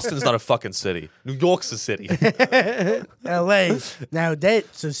 Austin's not a fucking city. New York's a city. L.A. Now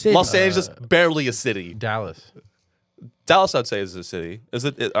that's a city. Los Angeles barely a city. Dallas. Dallas, I'd say, is a city. Is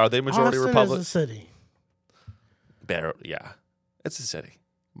it? Are they majority Austin Republican? is a city. Yeah, it's a city.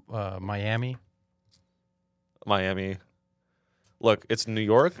 Miami. Look, it's New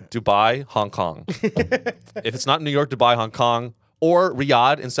York, Dubai, Hong Kong. If it's not New York, Dubai, Hong Kong, or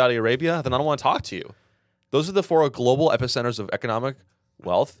Riyadh in Saudi Arabia, then I don't want to talk to you. Those are the 4 global epicenters of economic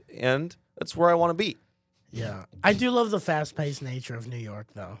wealth, and that's where I want to be. Yeah. I do love the fast-paced nature of New York,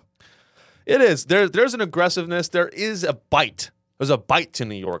 though. It is. There's an aggressiveness. There is a bite. There's a bite to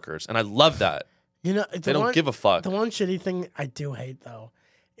New Yorkers, and I love that. You know, They don't give a fuck. The one shitty thing I do hate, though,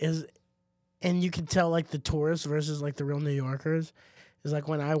 is, and you can tell, like, the tourists versus, like, the real New Yorkers, is, like,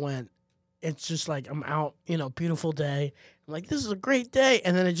 when I went, it's just, like, I'm out, beautiful day. I'm like, this is a great day.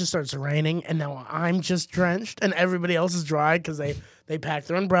 And then it just starts raining, and now I'm just drenched, and everybody else is dry because they pack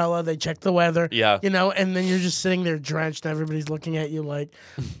their umbrella, they check the weather. Yeah. And then you're just sitting there drenched, and everybody's looking at you like,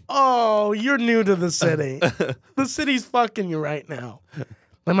 oh, you're new to the city. The city's fucking you right now.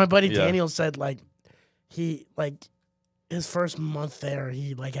 Like, my buddy Daniel said, like, he, like, his first month there,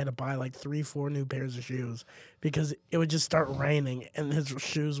 he like had to buy like 3-4 new pairs of shoes because it would just start raining and his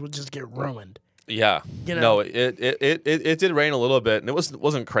shoes would just get ruined. Yeah, no, it did rain a little bit, and it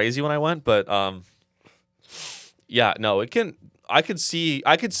wasn't crazy when I went, but yeah, no, it can. I could see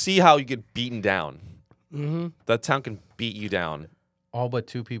how you get beaten down. Mm-hmm. That town can beat you down. All but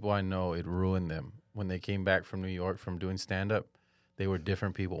 2 people I know, it ruined them when they came back from New York from doing stand up. They were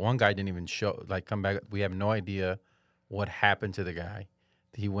different people. One guy didn't even come back. We have no idea what happened to the guy.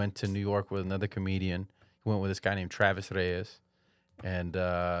 He went to New York with another comedian. He went with this guy named Travis Reyes, and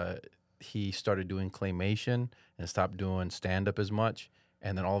he started doing claymation and stopped doing stand-up as much.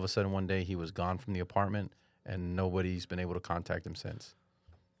 And then all of a sudden one day he was gone from the apartment, and nobody's been able to contact him since.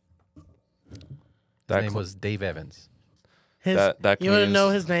 His name was Dave Evans. You want to know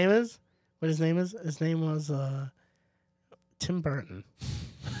his name is? What his name is? His name was Tim Burton.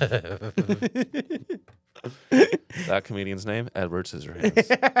 That comedian's name, Edward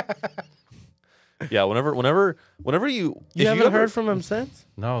Scissorhands. Yeah, whenever you haven't heard from him since?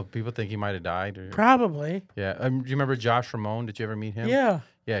 No, people think he might have died. Probably. Yeah. Do you remember Josh Ramone? Did you ever meet him? Yeah.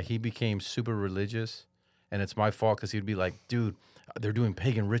 Yeah, he became super religious, and it's my fault because he'd be like, dude, they're doing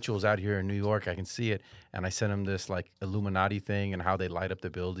pagan rituals out here in New York. I can see it. And I sent him this like Illuminati thing and how they light up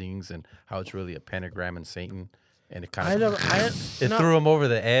the buildings and how it's really a pentagram and Satan. And it kind of threw him over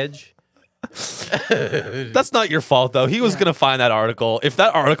the edge. That's not your fault, though. He was going to find that article. If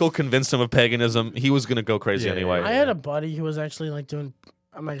that article convinced him of paganism, he was going to go crazy anyway. I had a buddy who was actually like doing,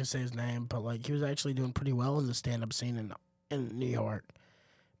 I'm not going to say his name, but like he was actually doing pretty well in the stand-up scene in New York.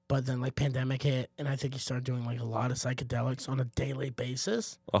 But then like pandemic hit, and I think he started doing like a lot of psychedelics on a daily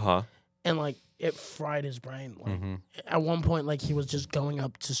basis. Uh-huh. And like it fried his brain. Like at one point, like he was just going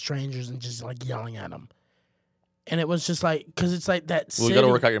up to strangers and just like yelling at them. And it was just like, because it's like that. Well, you got to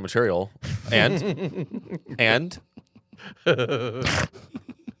work out your material, and that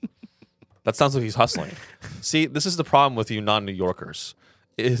sounds like he's hustling. See, this is the problem with you non-New Yorkers.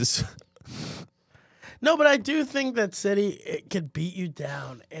 No, but I do think that city it could beat you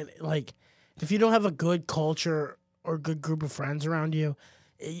down, and like if you don't have a good culture or a good group of friends around you,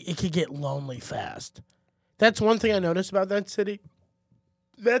 it could get lonely fast. That's one thing I noticed about that city.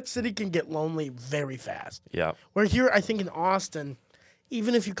 That city can get lonely very fast. Yeah. Where here, I think in Austin,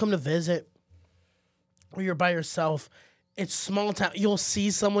 even if you come to visit or you're by yourself, it's small town. You'll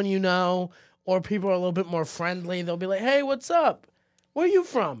see someone you know, or people are a little bit more friendly. They'll be like, hey, what's up? Where are you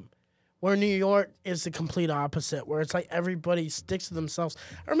from? Where New York is the complete opposite, where it's like everybody sticks to themselves.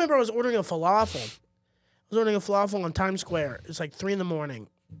 I remember I was ordering a falafel. I was ordering a falafel on Times Square. It's like 3 a.m.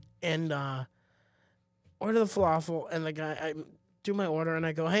 And order the falafel, and the guy... I do my order, and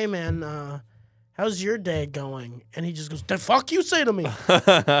I go, hey, man, how's your day going? And he just goes, the fuck you say to me?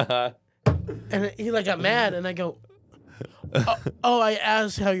 And he like got mad, and I go, I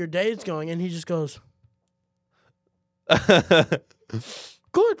asked how your day's going, and he just goes,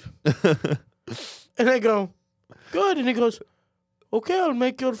 good. And I go, good. And he goes, okay, I'll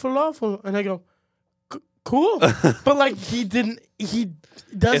make your falafel. And I go, cool. But like he doesn't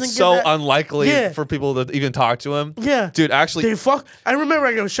it's so unlikely for people to even talk to him. Yeah. Dude, actually. They fuck. I remember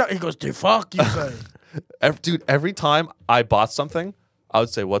I go, he goes, they fuck you say. Dude, every time I bought something, I would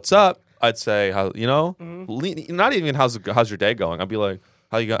say, what's up? I'd say, how not even how's your day going? I'd be like,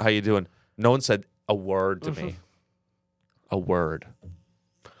 how you doing? No one said a word to me. A word.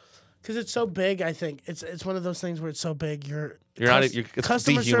 Because it's so big, I think it's one of those things where it's so big. It's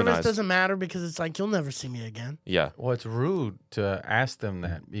customer service dehumanized. doesn't matter because it's like you'll never see me again. Yeah. Well, it's rude to ask them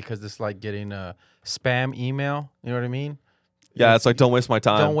that because it's like getting a spam email. You know what I mean? Yeah, it's like, don't waste my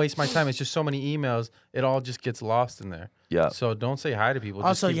time. Don't waste my time. It's just so many emails. It all just gets lost in there. Yeah. So don't say hi to people.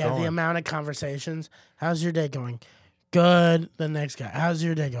 Also, just keep going. the amount of conversations. How's your day going? Good. The next guy. How's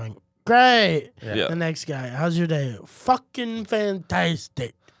your day going? Great. Yeah. The next guy. How's your day? Fucking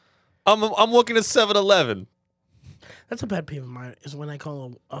fantastic. I'm working at 7-Eleven. That's a pet peeve of mine is when I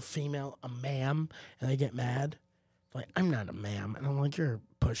call a female a ma'am and they get mad. Like, I'm not a ma'am. And I'm like, you're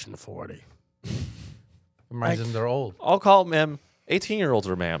pushing 40. Reminds them they're old. I'll call ma'am. 18-year-olds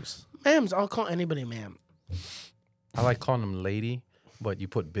are ma'ams. Ma'ams, I'll call anybody ma'am. I like calling them lady, but you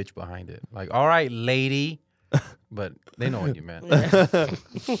put bitch behind it. Like, all right, lady. But they know what you meant. Yeah.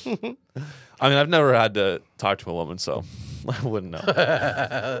 I mean, I've never had to talk to a woman, so I wouldn't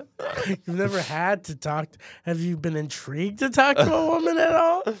know. You've never had to talk. Have you been intrigued to talk to a woman at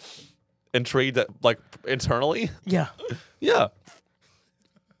all? Intrigued, like, internally? Yeah. Yeah.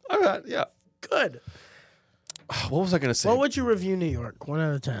 Yeah. Good. What was I going to say? What would you review New York? 1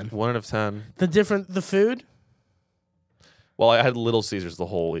 out of 10. 1 out of 10. The food? Well, I had Little Caesars the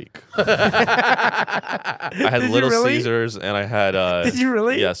whole week. I had Did Little you really? Caesars, and I had... Did you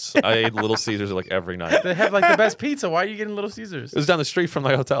really? Yes. I ate Little Caesars like every night. They have like the best pizza. Why are you getting Little Caesars? It was down the street from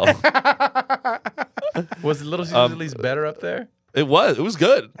my hotel. Was Little Caesars at least better up there? It was. It was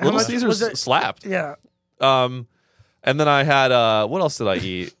good. How Little much Caesars was it? slapped. Yeah. And then I had... what else did I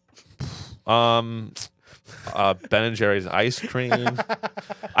eat? Ben and Jerry's ice cream.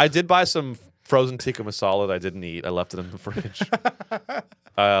 I did buy some frozen tikka masala that I didn't eat. I left it in the fridge.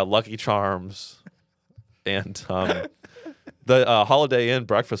 Lucky Charms. And the Holiday Inn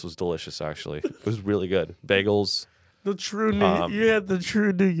breakfast was delicious, actually. It was really good. Bagels. The true you had the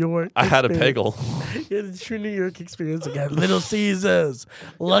true New York. I had a experience. bagel. You had the true New York experience again. Little Caesars,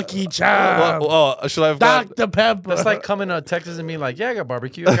 Lucky Charms, Should I have got... Dr. Pepper. That's like coming to Texas and being like, yeah, I got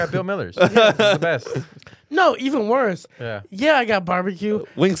barbecue. I got Bill Miller's. It's the best. No, even worse. Yeah. Yeah, I got barbecue.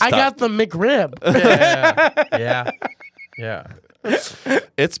 Wingstop. I got the McRib. Yeah.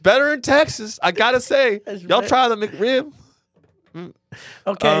 It's better in Texas. I gotta say. That's Y'all right. try the McRib.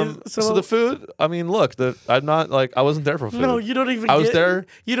 Okay, So the food, I mean, look, I'm not like, I wasn't there for food. no, you don't even. I was there.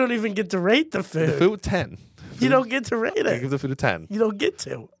 You don't even get to rate the food. The food 10. You don't get to rate I it. give the food a 10. You don't get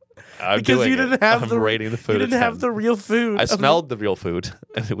to I'm because doing you didn't it. have I'm the rating the food. You didn't a 10. have the real food. I smelled the real food,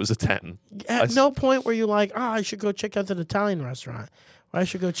 and it was a 10. At no point were you like, I should go check out that Italian restaurant, or I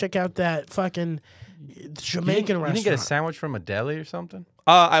should go check out that fucking Jamaican You restaurant. didn't get a sandwich from a deli or something?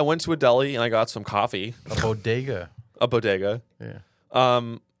 I went to a deli and I got some coffee, A bodega. a bodega. Yeah.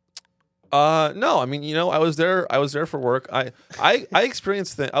 No, I mean, I was there for work. I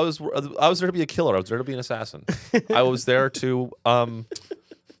experienced things. I was there to be a killer. I was there to be an assassin. I was there to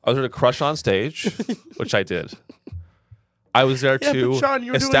crush on stage, which I did. I was there Yeah, to but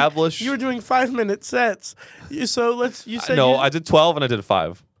Sean, establish. You were doing 5-minute sets. You said no, I did 12 and I did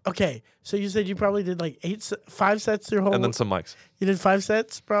 5, Okay, so you said you probably did like 5 sets your whole. and then some mics. You did 5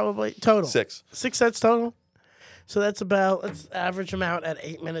 sets probably total. 6. 6 sets total. So let's average them out at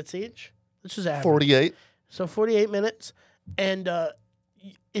 8 minutes each. Let's just average. 48. So 48 minutes, and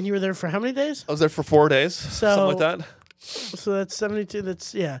you were there for how many days? I was there for 4 days, something like that. So that's 72.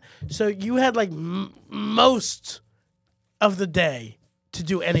 That's yeah. So you had like most of the day to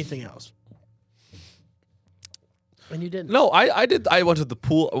do anything else, and you didn't. No, I did. I went to the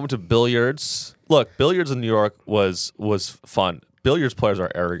pool. I went to billiards. Look, billiards in New York was fun. Billiards players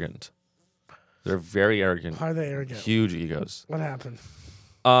are arrogant. They're very arrogant. How are they arrogant? Huge egos. What happened?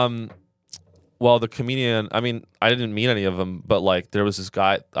 Well, the comedian, I mean, I didn't meet any of them, but like there was this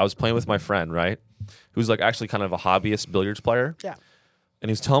guy, I was playing with my friend, right? Who's like actually kind of a hobbyist billiards player. Yeah. And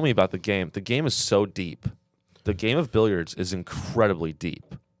he was telling me about the game. The game is so deep. The game of billiards is incredibly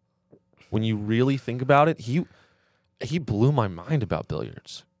deep. When you really think about it, he blew my mind about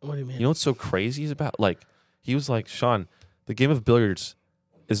billiards. What do you mean? You know what's so crazy is about, like, he was like, Sean, the game of billiards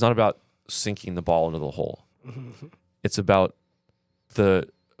is not about sinking the ball into the hole. It's about the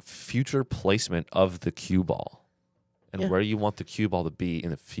future placement of the cue ball and where you want the cue ball to be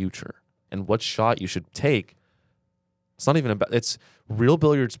in the future and what shot you should take. It's not even about, it's real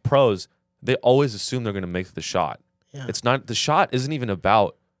billiards pros. They always assume they're going to make the shot. Yeah. It's not, the shot isn't even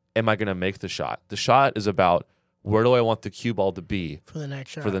about, am I going to make the shot? The shot is about, where do I want the cue ball to be for the next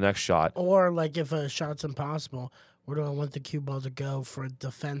shot. shot? Or like if a shot's impossible, where do I want the cue ball to go for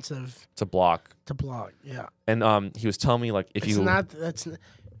defensive To block. to block? Yeah. And he was telling me, like, if It's you... not that's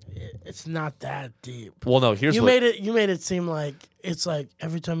it's not that deep. Well, no. Here's You made it seem like it's like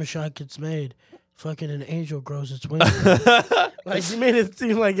every time a shot gets made, fucking an angel grows its wings. Like you made it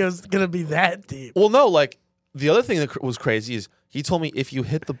seem like it was gonna be that deep. Well, no. Like the other thing that was crazy is he told me if you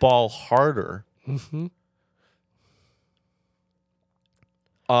hit the ball harder. Mm-hmm.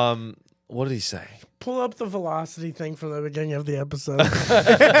 What did he say? Pull up the velocity thing from the beginning of the episode.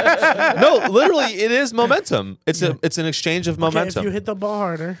 No, literally, it is momentum. It's an exchange of momentum. Okay, if you hit the ball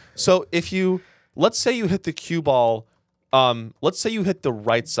harder. So let's say you hit the cue ball, let's say you hit the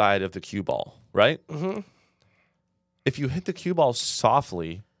right side of the cue ball, right? Mm-hmm. If you hit the cue ball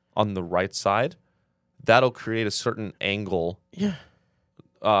softly on the right side, that'll create a certain angle. Yeah.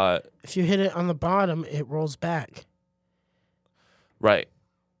 If you hit it on the bottom, it rolls back. Right.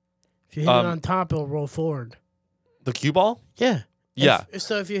 If you hit it on top, it'll roll forward. The cue ball? Yeah. Yeah.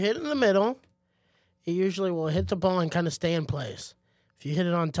 So if you hit it in the middle, it usually will hit the ball and kind of stay in place. If you hit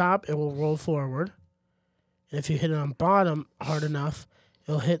it on top, it will roll forward. And if you hit it on bottom hard enough,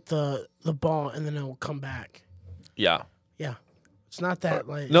 it'll hit the ball and then it will come back. Yeah. Yeah. It's not that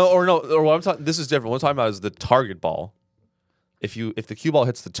like or what I'm talking. This is different. What I'm talking about is the target ball. If the cue ball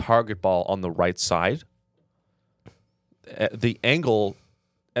hits the target ball on the right side, the angle,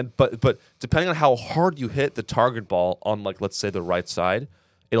 but depending on how hard you hit the target ball on, like, let's say the right side,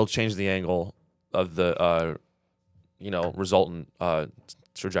 it'll change the angle of the resultant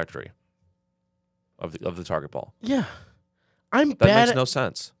trajectory of the target ball. Yeah. That makes no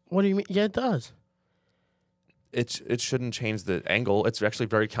sense. What do you mean? Yeah, it does. It shouldn't change the angle. It's actually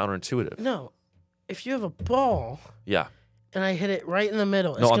very counterintuitive. No. If you have a ball, yeah, and I hit it right in the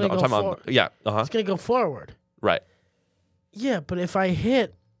middle, no, I'm talking about It's gonna go forward. Right. Yeah, but if I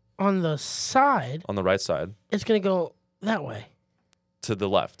hit on the side, on the right side, it's gonna go that way. To the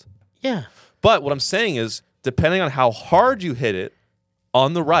left. Yeah. But what I'm saying is, depending on how hard you hit it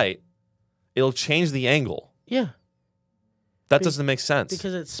on the right, it'll change the angle. Yeah. That doesn't make sense.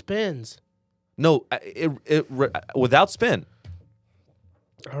 Because it spins. No, it without spin.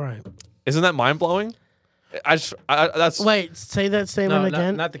 All right. Isn't that mind blowing? Wait. Say that statement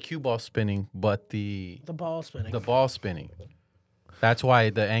again. Not the cue ball spinning, but the ball spinning. The ball spinning. That's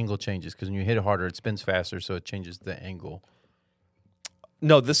why the angle changes, because when you hit it harder, it spins faster, so it changes the angle.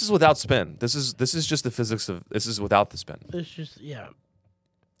 No, this is without spin. This is just the physics of this is without the spin. It's just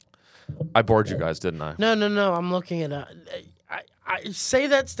I bored you guys, didn't I? No. I'm looking at I say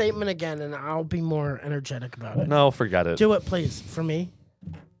that statement again, and I'll be more energetic about it. No, forget it. Do it, please, for me.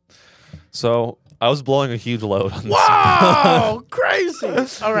 So I was blowing a huge load on this. Wow, crazy!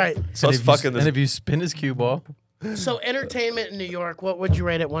 All right. So I was fucking this. And if you spin his cue ball. So entertainment in New York, what would you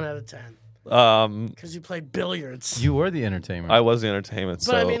rate it 1 out of 10? Because you played billiards. You were the entertainment. I was the entertainment.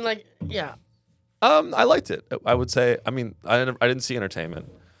 But I mean, like, yeah. I liked it. I would say. I mean, I didn't see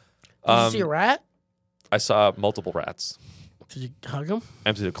entertainment. Did you see a rat? I saw multiple rats. Did you hug him?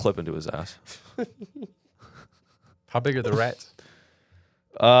 Emptied a clip into his ass. How big are the rats?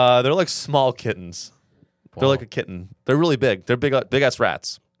 They're like small kittens. Wow. They're like a kitten. They're really big. They're big ass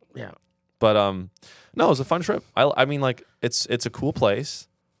rats. Yeah. But no, it was a fun trip. I mean, like, it's a cool place.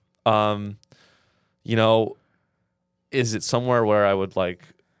 Is it somewhere where I would like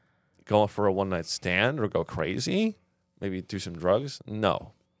go for a one night stand or go crazy? Maybe do some drugs?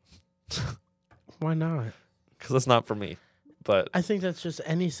 No. Why not? Because that's not for me. But I think that's just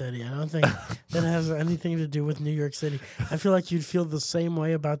any city. I don't think that has anything to do with New York City. I feel like you'd feel the same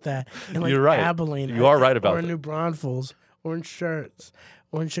way about that in like You're right. Abilene. You are right about or in New Braunfels, or in Shirts,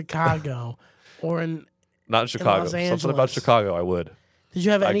 or in Chicago, or in not in Chicago. Los Angeles. Something about Chicago, I would. Did you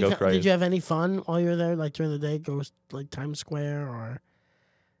have any fun while you were there? Like during the day, go like Times Square or?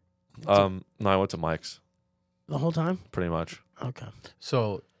 No, I went to Mike's. The whole time? Pretty much. Okay.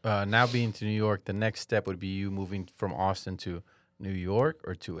 So now being to New York, the next step would be you moving from Austin to New York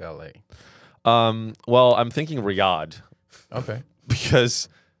or to LA? Well, I'm thinking Riyadh. Okay. Because,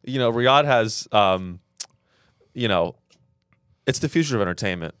 Riyadh has, it's the future of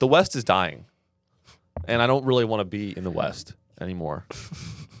entertainment. The West is dying. And I don't really want to be in the West anymore.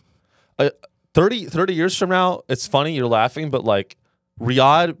 30 years from now, it's funny, you're laughing, but like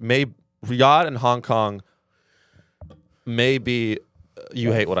Riyadh and Hong Kong may be,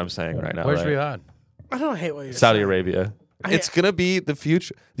 you hate what I'm saying right now. Where's right? Riyadh? I don't hate what you're Saudi saying. Arabia. It's going to be the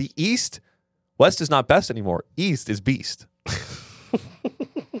future. The West is not best anymore. East is beast.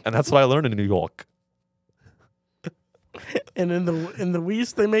 And that's what I learned in New York. And in the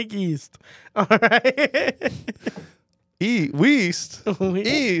West, they make East. All right. West?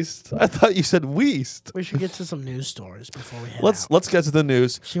 East? I thought you said West. We should get to some news stories before we head Let's get to the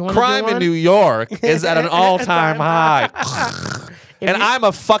news. wanna Crime in New York is at an all-time high. And I'm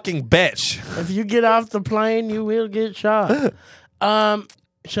a fucking bitch. If you get off the plane, you will get shot.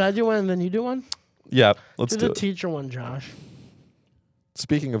 Should I do one and then you do one? Yeah, let's do the it. teacher one, Josh.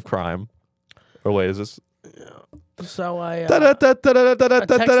 Speaking of crime. Or wait, is this? So a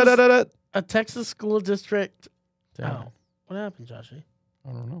Texas school district. Damn. Oh, what happened, Joshy?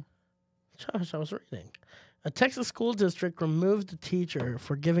 I don't know. Josh, I was reading. A Texas school district removed a teacher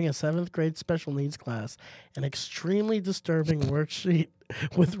for giving a 7th grade special needs class an extremely disturbing worksheet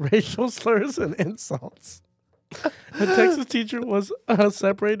with racial slurs and insults. The Texas teacher was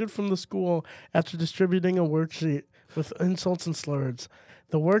separated from the school after distributing a worksheet with insults and slurs.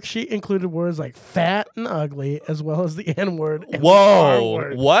 The worksheet included words like fat and ugly, as well as the N-word and the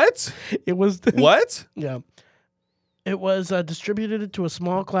R-word. What? It was What? Yeah. It was distributed to a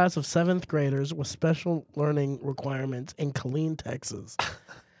small class of 7th graders with special learning requirements in Killeen, Texas.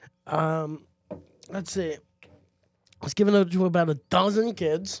 Let's see. It was given to about a dozen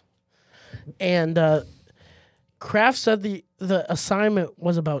kids. And Kraft said the assignment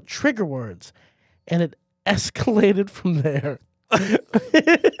was about trigger words, and it escalated from there.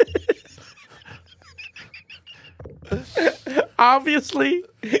 Obviously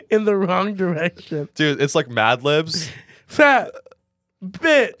in the wrong direction. Dude, it's like Mad Libs. Fat,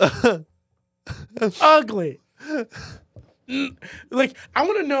 bit, ugly. Like, I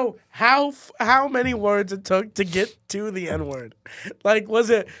want to know how many words it took to get to the N-word. Like, was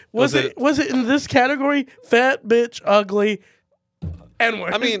it in this category? Fat, bitch, ugly,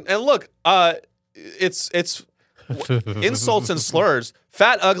 N-word. I mean, and look, it's insults and slurs.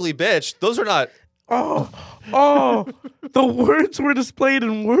 Fat, ugly bitch. Those are not. Oh, the words were displayed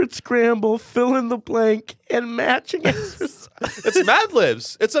in word scramble, fill in the blank, and matching exercise. It's Mad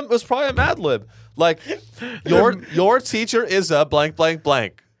Libs. It was probably a Mad Lib. Like, your teacher is a blank, blank,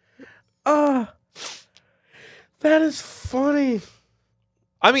 blank. That is funny.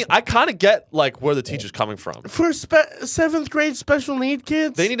 I mean, I kind of get, like, where the teacher's coming from. For 7th grade special need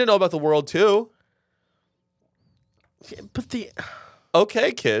kids? They need to know about the world, too. But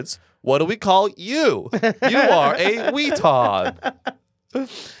Okay, kids. What do we call you? You are a weetard.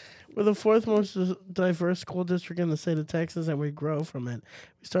 We're the 4th most diverse school district in the state of Texas, and we grow from it.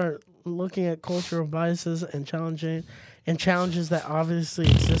 We start looking at cultural biases and challenges that obviously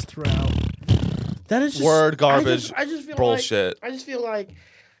exist throughout. That is just word garbage. I just feel bullshit. I just feel like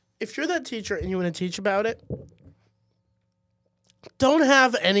if you're that teacher and you want to teach about it, don't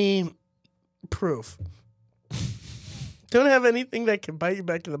have any proof. Don't have anything that can bite you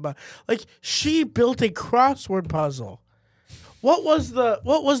back in the butt. Like, she built a crossword puzzle. What was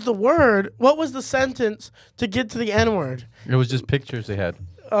the word? What was the sentence to get to the N-word? It was just pictures they had.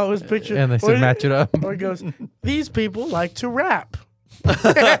 Oh, it was pictures. And they said match it up. Or it goes, these people like to rap.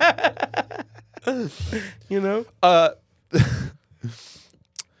 You know?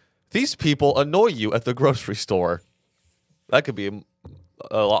 These people annoy you at the grocery store. That could be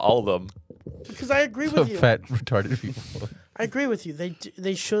all of them. Because I agree with you. Fat, retarded people. I agree with you.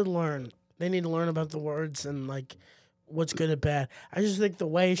 They should learn. They need to learn about the words and, like, what's good and bad. I just think the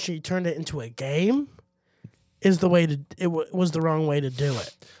way she turned it into a game is the way was the wrong way to do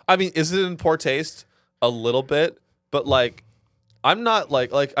it. I mean, is it in poor taste? A little bit. But, like, I'm not,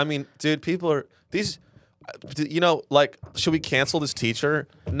 like, I mean, dude, people are, these, you know, like, should we cancel this teacher?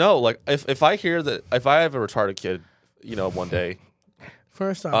 No, like, if I hear that, if I have a retarded kid, you know, one day.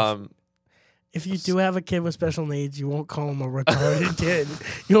 First off, if you do have a kid with special needs, you won't call him a retarded kid.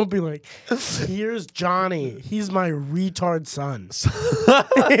 You won't be like, here's Johnny. He's my retard son.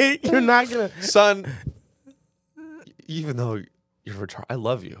 You're not going to. Son, even though you're retarded, I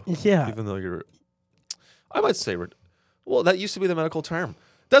love you. Yeah. Even though you're, I might say, well, that used to be the medical term.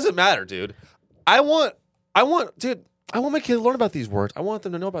 Doesn't matter, dude. I want my kid to learn about these words. I want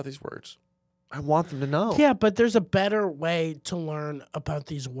them to know about these words. I want them to know. Yeah, but there's a better way to learn about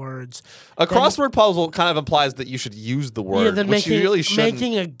these words. A crossword puzzle kind of implies that you should use the word, than which you really shouldn't.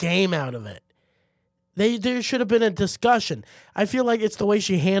 Making a game out of it. There should have been a discussion. I feel like it's the way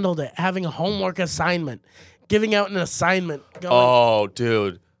she handled it, having a homework assignment, giving out an assignment. Oh,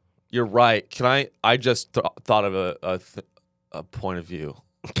 dude, you're right. Can I just thought of a point of view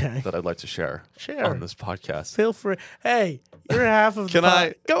that I'd like to share on this podcast. Feel free. Hey, you're half of Can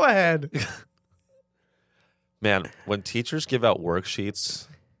I? Go ahead. Man, when teachers give out worksheets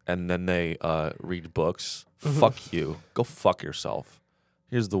and then they read books, fuck you. Go fuck yourself.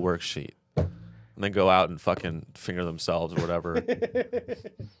 Here's the worksheet. And then go out and fucking finger themselves or whatever.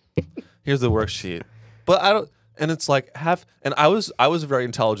 Here's the worksheet. But I don't, and it's like and I was a very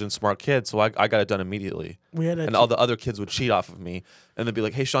intelligent, smart kid, so I got it done immediately. And all the other kids would cheat off of me and they'd be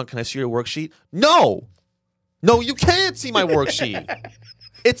like, hey, Sean, can I see your worksheet? No! No, you can't see my worksheet.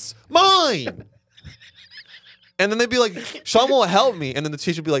 It's mine. And then they'd be like, Sean won't help me. And then the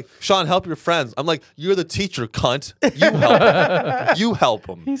teacher would be like, Sean, help your friends. I'm like, you're the teacher, cunt. You help him. You help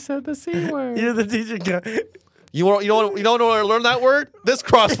him. He said the C word. You're the teacher, cunt. You know where I learned that word? This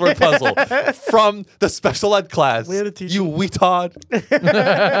crossword puzzle from the special ed class. We had a teacher. You weetard.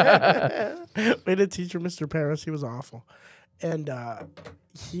 We had a teacher, Mr. Paris. He was awful. And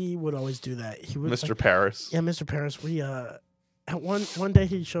he would always do that. He would, Mr. Paris. Yeah, Mr. Paris. We at one day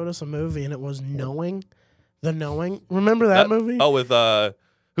he showed us a movie and it was Knowing. The Knowing. Remember that movie? Oh, with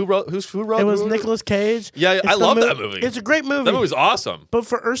who wrote? It was Nicolas Cage. Yeah, I love that movie. It's a great movie. That movie's awesome. But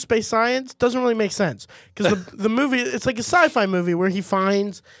for Earth Space Science, doesn't really make sense because the movie, it's like a sci-fi movie where he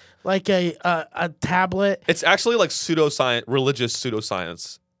finds like a tablet. It's actually like pseudoscience, religious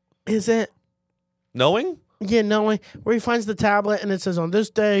pseudoscience. Is it? Knowing? Yeah, Knowing. Where he finds the tablet and it says on this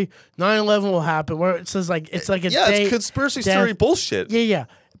day 9/11 will happen. Where it says like it's like a it's conspiracy theory bullshit. Yeah.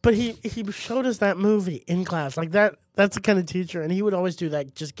 But he showed us that movie in class. Like that's the kind of teacher. And he would always do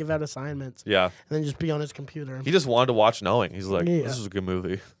that, just give out assignments. Yeah. And then just be on his computer. He just wanted to watch Knowing. He's like, this is a good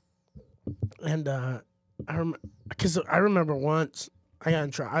movie. And because I remember once I got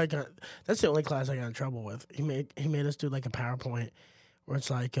in trouble. That's the only class I got in trouble with. He made us do like a PowerPoint where it's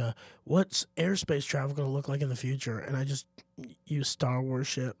like, what's airspace travel going to look like in the future? And I just used Star Wars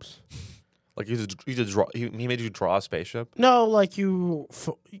ships. Like he made you draw a spaceship? No, like you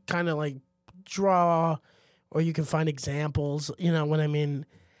kind of like draw, or you can find examples. You know what I mean?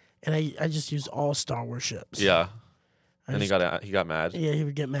 And I just used all Star Wars ships. Yeah. He got mad. Yeah, he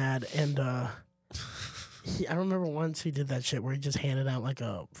would get mad, and I remember once he did that shit where he just handed out like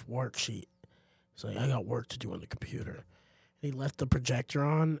a worksheet. He's like, I got work to do on the computer. And he left the projector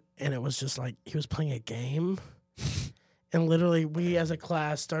on, and it was just like he was playing a game. And literally, we as a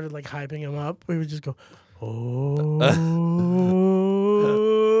class started like hyping him up. We would just go, oh.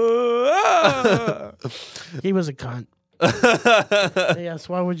 He was a cunt. Yes,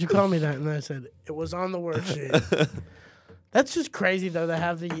 why would you call me that? And I said, it was on the worksheet. That's just crazy, though, to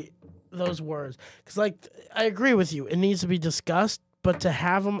have those words. Because, like, I agree with you. It needs to be discussed, but to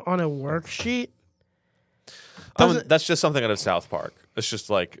have them on a worksheet. That's just something out of South Park. It's just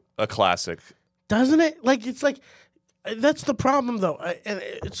like a classic. Doesn't it? Like, it's like. That's the problem, though, and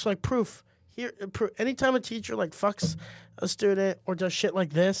it's like proof. Here, anytime a teacher like fucks a student or does shit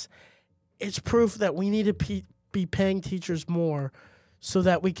like this, it's proof that we need to be paying teachers more, so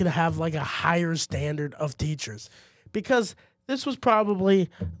that we can have like a higher standard of teachers. Because this was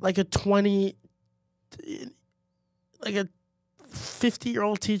probably like a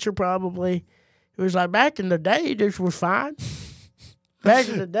 50-year-old teacher probably who was like, back in the day, this was fine. Back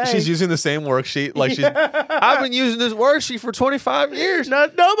in the day. She's using the same worksheet. Like I've been using this worksheet for 25 years.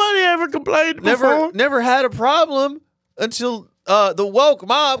 Nobody ever complained before. Never had a problem until the woke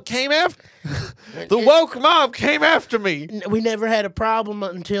mob came after. The woke mob came after me. We never had a problem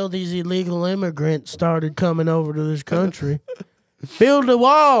until these illegal immigrants started coming over to this country. Build a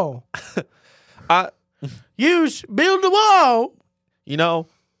wall. Build a wall. You know,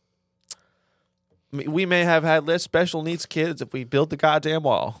 we may have had less special needs kids if we built the goddamn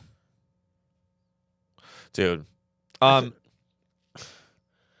wall. Dude. I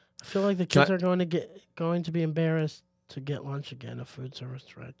feel like the kids are going to be embarrassed to get lunch again, a food service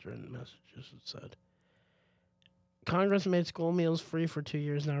director in Massachusetts said. Congress made school meals free for 2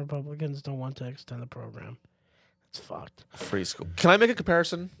 years. Now Republicans don't want to extend the program. It's fucked. Free school. Can I make a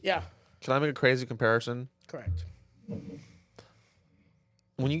comparison? Yeah. Can I make a crazy comparison? Correct.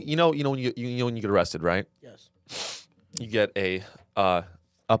 When you know when you get arrested, right? Yes. You get a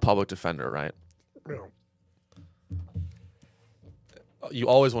public defender, right? Yeah. You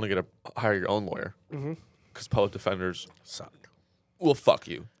always want to hire your own lawyer because public defenders suck. Will fuck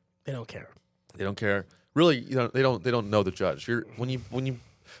you. They don't care. They don't care. Really, they don't know the judge. When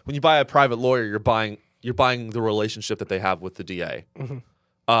you buy a private lawyer, you're buying the relationship that they have with the DA. Mm-hmm.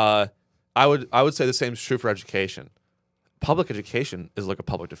 I would say the same is true for education. Public education is like a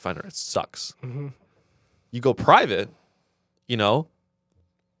public defender. It sucks. Mm-hmm. You go private,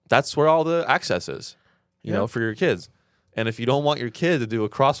 that's where all the access is, you know, for your kids. And if you don't want your kid to do a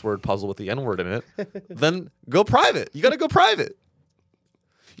crossword puzzle with the N-word in it, then go private. You got to go private.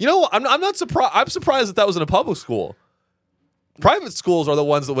 You know, I'm not surprised. I'm surprised that was in a public school. Private schools are the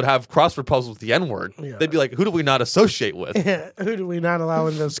ones that would have crossword puzzles with the N-word. Yeah. They'd be like, who do we not associate with? Who do we not allow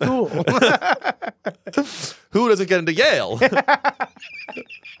into school? Who doesn't get into Yale?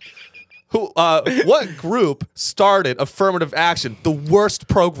 What group started affirmative action, the worst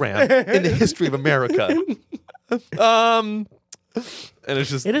program in the history of America? And it's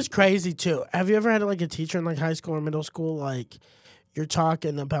just it is crazy too. Have you ever had like a teacher in like high school or middle school, like you're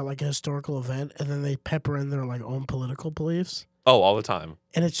talking about like a historical event and then they pepper in their like own political beliefs? all the time.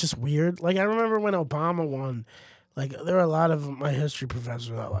 And it's just weird. Like I remember when Obama won, like there were a lot of my history professors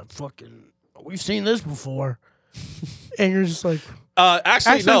that were like, fucking, we've seen this before. And you're just like,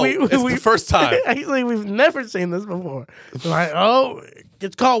 actually no, it's the first time. Actually, we've never seen this before. They're like, oh,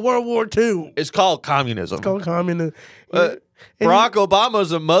 it's called World War II. It's called communism. It's called communism. Barack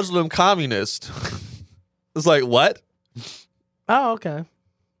Obama's a Muslim communist. It's like, what? Oh, okay.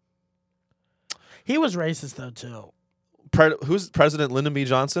 He was racist though too. Who's President Lyndon B.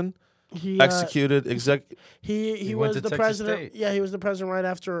 Johnson? He Executed He went was to the Texas president. State. Yeah, he was the president right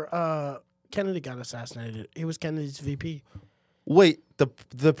after Kennedy got assassinated. He was Kennedy's VP. Wait,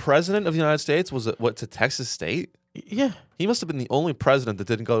 the president of the United States was to Texas State? Yeah. He must have been the only president that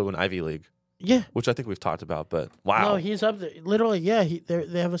didn't go to an Ivy League. Yeah. Which I think we've talked about, but wow. No, he's up there. Literally, yeah.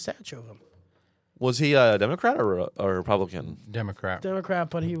 They have a statue of him. Was he a Democrat or a Republican? Democrat. Democrat,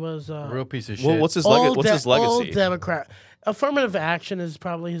 but he was Real piece of shit. Well, what's his old legacy? Old Democrat. Affirmative action is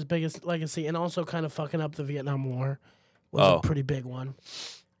probably his biggest legacy, and also kind of fucking up the Vietnam War was a pretty big one.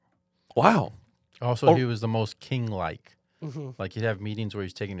 Wow. Also, he was the most king-like. Mm-hmm. Like, he'd have meetings where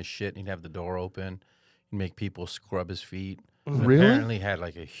he's taking a shit, and he'd have the door open, he'd make people scrub his feet. Mm-hmm. Really? Apparently had,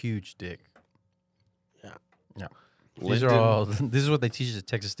 like, a huge dick. Yeah. Yeah. Lyndon. This is what they teach at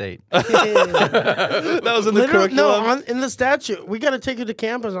Texas State. That was in the curriculum? No, in the statue. We got to take you to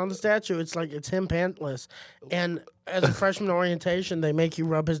campus on the statue. It's like, it's him pantless. And as a freshman orientation, they make you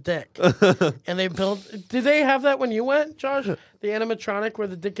rub his dick. And they built... Did they have that when you went, Josh? The animatronic where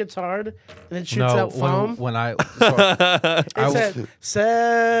the dick gets hard and it shoots out foam? When I... It said,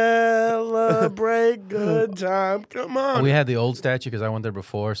 celebrate good time. Come on. We had the old statue because I went there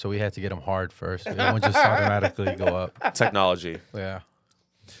before, so we had to get them hard first. They wouldn't just automatically go up. Technology. Yeah.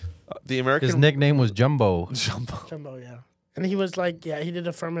 The American... His nickname was Jumbo. Jumbo, yeah. And he was like, yeah, he did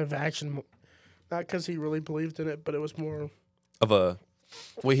affirmative action. Not because he really believed in it, but it was more... Of a...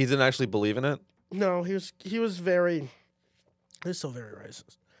 Wait, he didn't actually believe in it? No, he was very... He's still very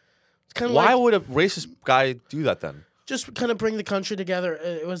racist. It's kind of Why like, would a racist guy do that then? just kind of bring the country together.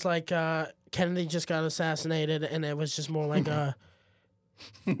 It was like Kennedy just got assassinated, and it was just more like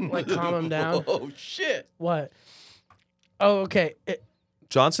like calm him down. Oh, shit. What? Oh, okay.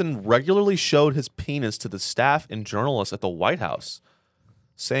 Johnson regularly showed his penis to the staff and journalists at the White House,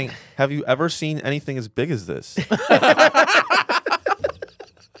 saying, "Have you ever seen anything as big as this?"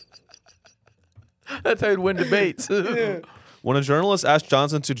 That's how he'd win debates. When a journalist asked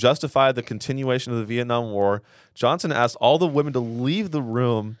Johnson to justify the continuation of the Vietnam War, Johnson asked all the women to leave the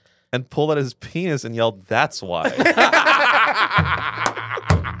room and pulled at his penis and yelled, "That's why."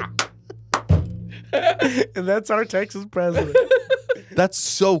 And that's our Texas president. That's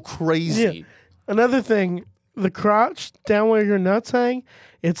so crazy. Yeah. Another thing, the crotch down where your nuts hang,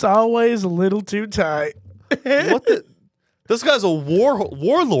 it's always a little too tight. What the? This guy's a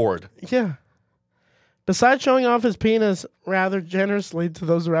warlord. Yeah. Besides showing off his penis rather generously to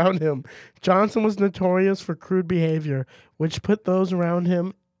those around him, Johnson was notorious for crude behavior, which put those around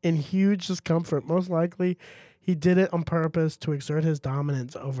him in huge discomfort. Most likely, he did it on purpose to exert his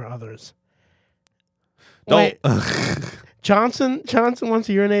dominance over others. Don't. Johnson once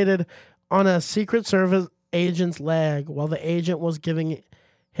urinated on a Secret Service agent's leg while the agent was giving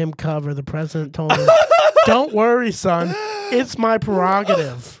him cover. The president told him, "Don't worry, son. It's my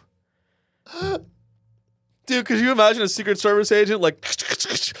prerogative." Dude, could you imagine a Secret Service agent like,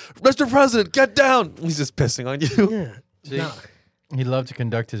 "Mr. President, get down." He's just pissing on you. Yeah. See, No. he loved to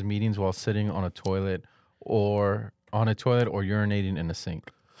conduct his meetings while sitting on a toilet or urinating in a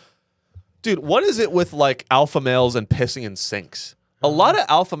sink. Dude, what is it with like alpha males and pissing in sinks? A lot of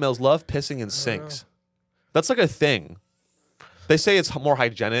alpha males love pissing in sinks. That's like a thing. They say it's more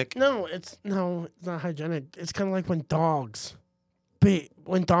hygienic. No, it's not hygienic. It's kind of like when dogs pee.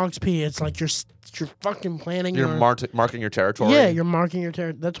 When dogs pee, it's like you're fucking planning. You're marking your territory. Yeah, you're marking your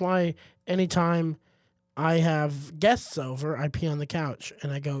territory. That's why anytime I have guests over, I pee on the couch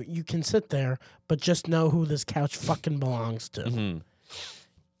and I go, "You can sit there, but just know who this couch fucking belongs to." Mm-hmm.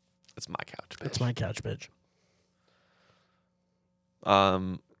 It's my couch, bitch. It's my couch, bitch.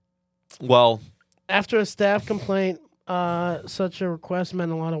 Well, after a staff complaint, such a request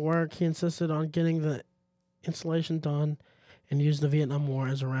meant a lot of work. He insisted on getting the installation done and used the Vietnam War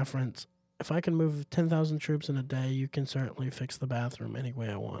as a reference. "If I can move 10,000 troops in a day, you can certainly fix the bathroom any way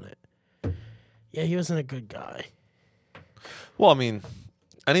I want it." Yeah, he wasn't a good guy. well, I mean,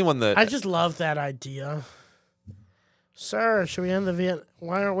 anyone that I just love that idea. "Sir, should we end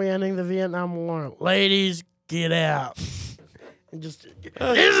why aren't we ending the Vietnam War? Ladies, get out." And just,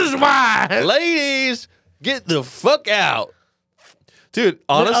 this is why. Ladies, get the fuck out. Dude,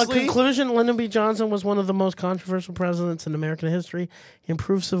 honestly. Conclusion, Lyndon B. Johnson was one of the most controversial presidents in American history. He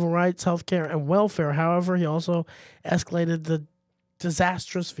improved civil rights, health care, and welfare. However, he also escalated the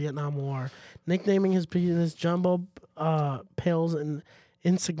disastrous Vietnam War, nicknaming his penis Jumbo pales in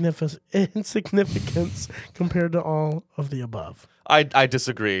insignificance compared to all of the above. I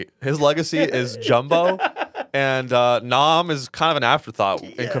disagree. His legacy is Jumbo, and Nom is kind of an afterthought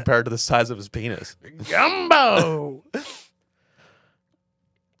in compared to the size of his penis. Jumbo!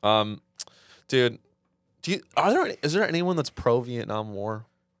 Dude, is there anyone that's pro Vietnam War?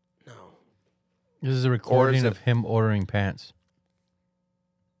 No. This is a recording of him ordering pants.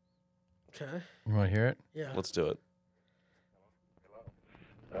 Okay. You want to hear it? Yeah. Let's do it.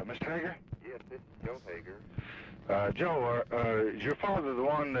 Mr. Hager? Yes, this is Joe Hager. Joe, is your father the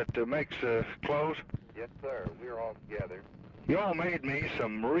one that makes clothes? Yes, sir. We're all together. You all made me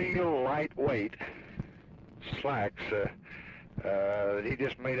some real lightweight slacks that he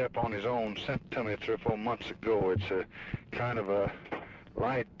just made up on his own, sent to me 3 or 4 months ago. It's a kind of a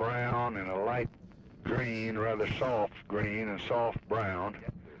light brown and a light green, rather soft green and soft brown.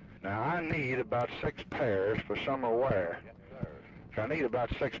 Yes, now, I need about 6 pairs for summer wear. Yes, sir. I need about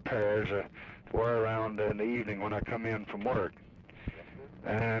 6 pairs to wear around in the evening when I come in from work. Yes,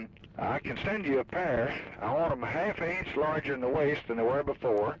 and I can send you a pair. I want them a ½ inch larger in the waist than they were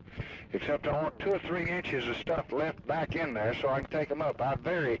before, except I want 2 or 3 inches of stuff left back in there so I can take them up. I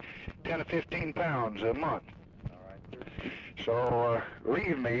vary 10 to 15 pounds a month. All right, sir. So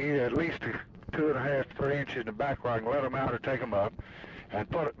leave me at least 2.5 to 3 inches in the back where I can let them out or take them up, and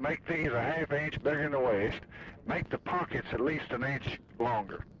make these a ½ inch bigger in the waist. Make the pockets at least 1 inch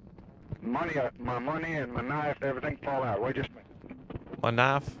longer. My money and my knife and everything fall out. Wait just a minute. My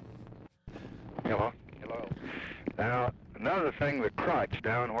knife. Hello? Hello. Now, another thing, the crotch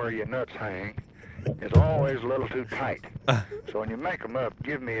down where your nuts hang is always a little too tight. So when you make them up,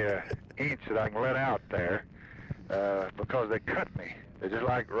 give me 1 inch that I can let out there because they cut me. They're just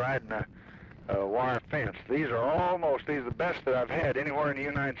like riding a wire fence. These are the best that I've had anywhere in the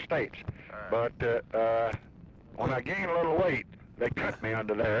United States. But when I gain a little weight, they cut me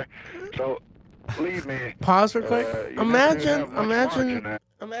under there. So leave me. Pause real quick. Imagine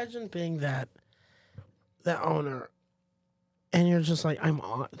being that owner, and you're just like,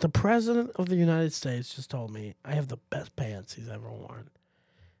 the president of the United States just told me I have the best pants he's ever worn.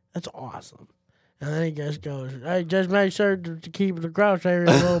 That's awesome. And then he just goes, hey, just make sure to keep the crotch area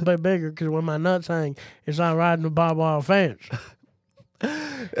a little bit bigger because when my nuts hang, it's not riding the barbed wire fence.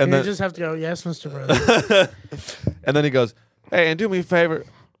 And you just have to go, yes, Mr. President. And then he goes, hey, and do me a favor,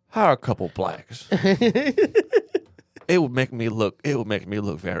 hire a couple blacks. It would make me look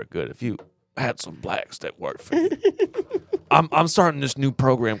very good if you had some blacks that worked for you. I'm starting this new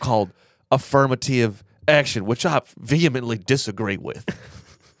program called Affirmative Action, which I vehemently disagree with.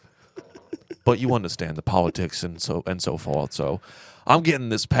 But you understand the politics and so forth. So I'm getting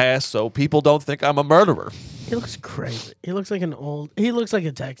this passed so people don't think I'm a murderer. He looks crazy. He looks like he looks like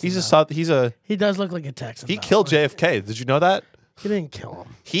a Texan. He does look like a Texan. He killed JFK. Did you know that? He didn't kill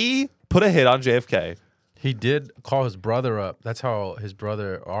him. He put a hit on JFK. He did call his brother up. That's how his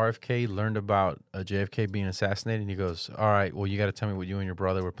brother RFK learned about JFK being assassinated. And he goes, all right, well, you got to tell me what you and your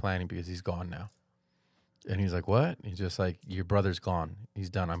brother were planning because he's gone now. And he's like, what? He's just like, your brother's gone.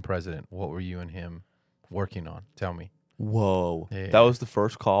 He's done. I'm president. What were you and him working on? Tell me. Whoa. Yeah. That was the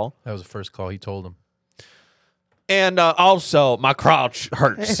first call? That was the first call. He told him. And also, my crotch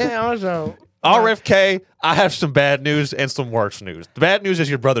hurts. Also, RFK, I have some bad news and some worse news. The bad news is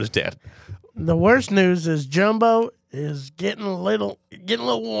your brother's dead. The worst news is Jumbo is getting a little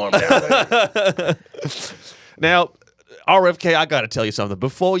warm down there. Now, RFK, I got to tell you something.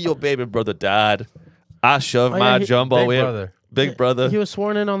 Before your baby brother died, I shoved my Jumbo in. Big brother. He was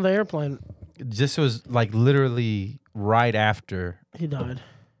sworn in on the airplane. This was like literally right after he died.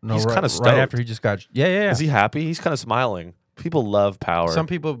 No, he's kind of stoked. Right after he just got. Yeah. Is he happy? He's kind of smiling. People love power. Some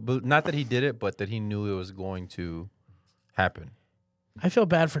people, not that he did it, but that he knew it was going to happen. I feel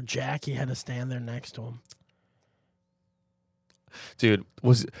bad for Jack. He had to stand there next to him. Dude,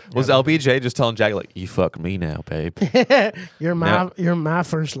 was LBJ just telling Jack, like, you fuck me now, babe? You're my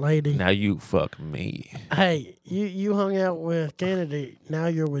first lady. Now you fuck me. Hey, you hung out with Kennedy. Now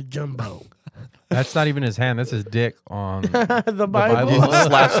you're with Jumbo. That's not even his hand. That's his dick on the Bible.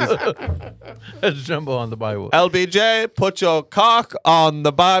 That's Jumbo on the Bible. LBJ, put your cock on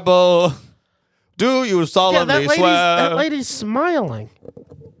the Bible. Do you solemnly swear? That lady's smiling.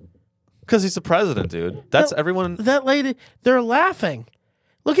 Because he's the president, dude. That's everyone. That lady, they're laughing.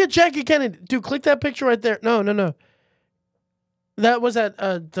 Look at Jackie Kennedy. Dude, click that picture right there. No. That was at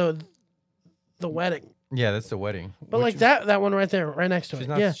the wedding. Yeah, that's the wedding. But like that one right there, right next to it.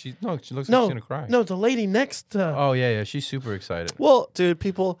 Not, yeah. she looks like she's gonna cry. No, the lady next to. Oh yeah, she's super excited. Well, dude,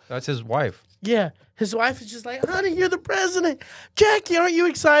 people. That's his wife. Yeah, his wife is just like, honey, you're the president. Jackie, aren't you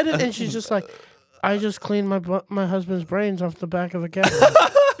excited? And she's just like, I just cleaned my husband's brains off the back of a cat.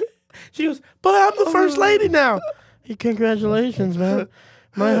 She goes, but I'm the first lady now. Hey, congratulations, man.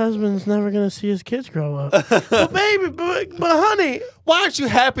 My husband's never going to see his kids grow up. But baby, but honey. Why aren't you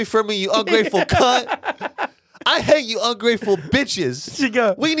happy for me, you ungrateful cunt? I hate you ungrateful bitches. She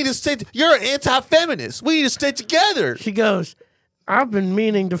goes, we need to stay. You're an anti-feminist. We need to stay together. She goes, I've been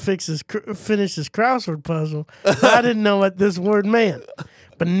meaning to finish this crossword puzzle. I didn't know what this word meant,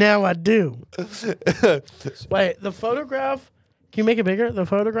 but now I do. Wait, the photograph, can you make it bigger? The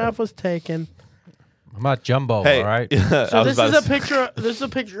photograph was taken. I'm not Jumbo, Hey, all right? So this is a picture. This is a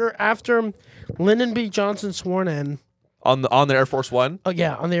picture after Lyndon B. Johnson sworn in. On the Air Force One? Oh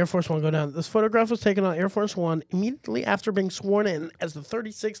yeah, on the Air Force One. Go down. This photograph was taken on Air Force One immediately after being sworn in as the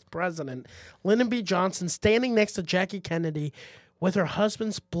 36th president. Lyndon B. Johnson standing next to Jackie Kennedy, with her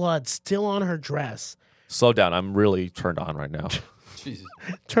husband's blood still on her dress. Slow down. I'm really turned on right now. Jesus.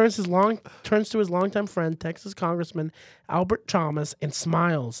 Turns to his longtime friend, Texas Congressman Albert Thomas, and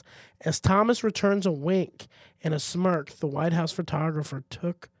smiles. As Thomas returns a wink and a smirk, the White House photographer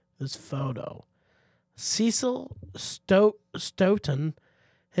took this photo. Cecil Stoughton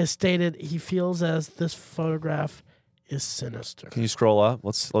has stated he feels as this photograph is sinister. Can you scroll up?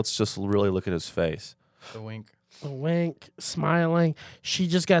 Let's just really look at his face. The wink. A wink, smiling. She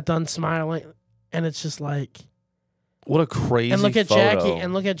just got done smiling, and it's just like... What a crazy And look at photo. Jackie.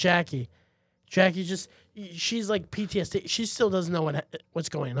 And look at Jackie. Jackie just... She's like PTSD. She still doesn't know what's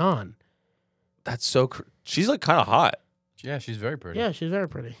going on. That's so... She's like kind of hot. Yeah, she's very pretty. Yeah, she's very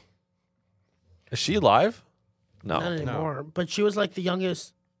pretty. Is she alive? No. Not anymore. But she was like the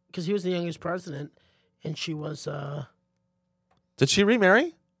youngest... Because he was the youngest president. And she was... Did she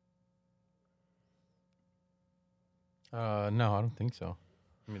remarry? No, I don't think so.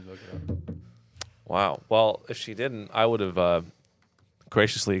 Let me look it up. Wow. Well, if she didn't, I would have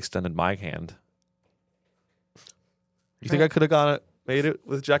graciously extended my hand. You think I could have made it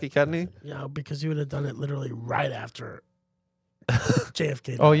with Jackie Kennedy? Yeah, because you would have done it literally right after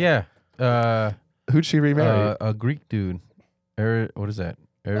JFK. Oh yeah. Who'd she remarry? A Greek dude. What is that?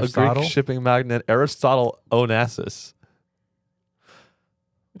 A Aristotle. Greek shipping magnate, Aristotle Onassis.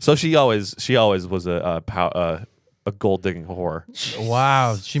 So she always was a gold digging whore.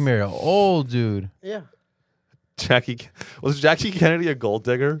 Wow, she married an old dude. Yeah. Was Jackie Kennedy a gold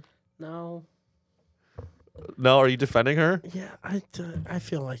digger? No. No, are you defending her? Yeah, I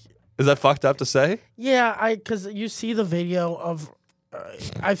feel like... Is that fucked up to say? Yeah, because you see the video of...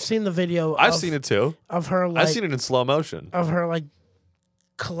 I've seen the video. I've seen it too. Of her, like... I've seen it in slow motion. Of her, like,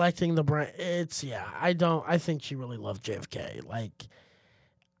 collecting the brain. I think she really loved JFK. Like...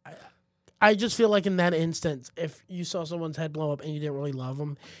 I just feel like in that instance, if you saw someone's head blow up and you didn't really love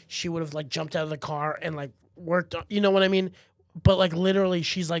them, she would have like jumped out of the car and like worked on, you know what I mean? But like literally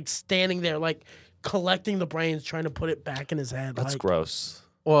she's like standing there like collecting the brains, trying to put it back in his head. That's gross.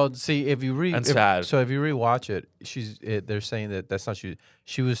 Well, see, if you read, sad. So if you rewatch it, they're saying that that's not she.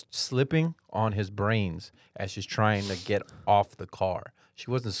 She was slipping on his brains as she's trying to get off the car.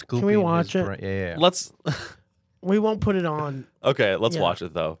 She wasn't scooping. Can we watch it? Yeah. Let's. We won't put it on. Okay, let's watch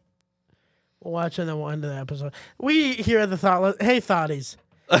it though. We'll watch it and then we'll end the episode. We here at the Thoughtless. Hey, Thoughties.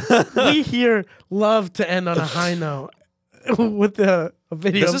 We here love to end on a high note with a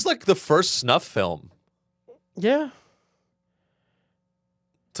video. This is like the first snuff film. Yeah.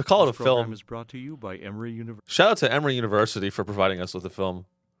 To call it a program film is brought to you by Emory University. Shout out to Emory University for providing us with the film.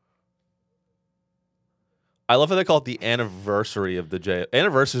 I love how they call it the anniversary of the J.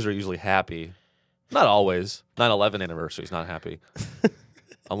 Anniversaries are usually happy. Not always. 9/11 anniversary is not happy.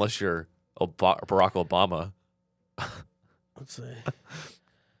 Unless you're Barack Obama. Let's see.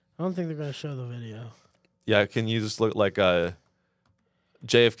 I don't think they're going to show the video. Yeah, can you just look like a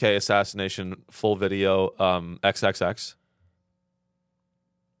JFK assassination full video XXX?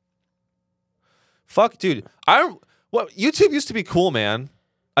 Fuck, dude. YouTube used to be cool, man.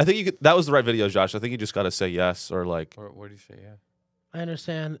 I think that was the right video, Josh. I think you just got to say yes or like. Or what do you say? Yeah. I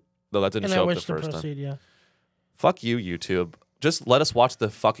understand. No, that didn't And show I up the wish to first proceed, time. yeah. Fuck you, YouTube. Just let us watch the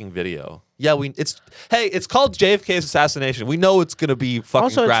fucking video. Yeah, it's called JFK's assassination. We know it's gonna be fucking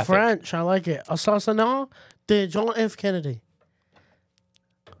Also, graphic. it's French. I like it. Assassinat de John F. Kennedy.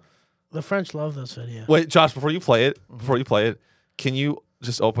 The French love this video. Wait, Josh, before you play it, can you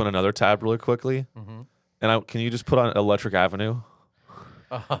just open another tab really quickly? Mm-hmm. And can you just put on Electric Avenue?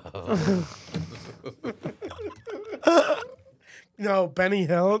 No, Benny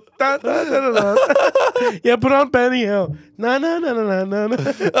Hill. Da, da, da, da, da. Yeah, put on Benny Hill. No, no, no, no, no, no.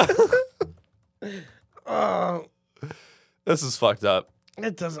 Oh, This is fucked up.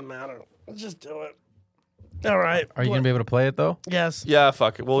 it doesn't matter. Just do it. All right. Are you going to be able to play it, though? Yes. Yeah,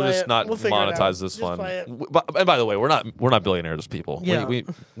 fuck it. We'll Play just it. not We'll figure it out. monetize this Just one. play it. And by the way, we're not billionaires people. Yeah.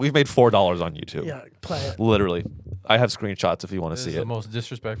 We've made $4 on YouTube. Yeah, play it. Literally. I have screenshots if you want to This see is the it. most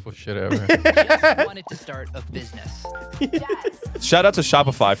disrespectful shit ever. Just wanted to start a business. Shout out to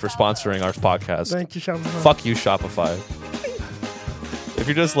Shopify for sponsoring our podcast. Thank you, Shopify. Fuck you, Shopify. If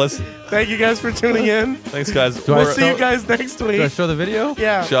you're just listening, Thank you guys for tuning in. thanks, guys. Do I We'll We're- see you guys next Do I week. show the video?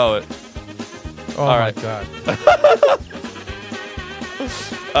 Yeah. Show it. Oh, All my right. God.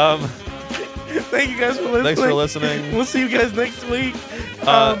 Thank you guys for listening. Thanks for listening. We'll see you guys next week.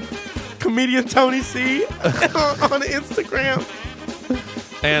 Comedian Tony C on Instagram.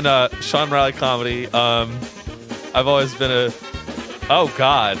 And Sean Riley Comedy. I've always been a... Oh,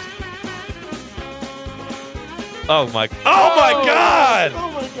 God. Oh, my God.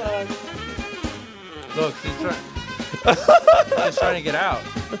 Oh my god. Look, he's trying to get out.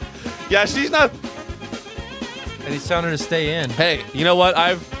 Yeah, she's not... And he's telling her to stay in. Hey, you know what?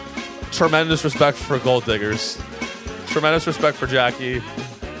 I've tremendous respect for gold diggers. Tremendous respect for Jackie.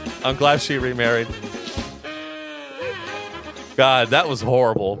 I'm glad she remarried. God, that was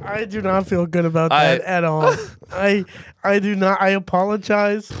horrible. I do not feel good about that at all. I do not. I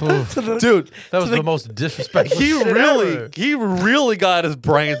apologize to the Dude, That was the most disrespectful he shit really ever. he really got his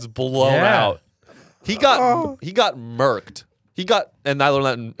brains blown Yeah. out. He got murked. And I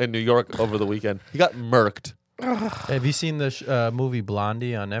learned that in New York over the weekend. He got murked. Have you seen the movie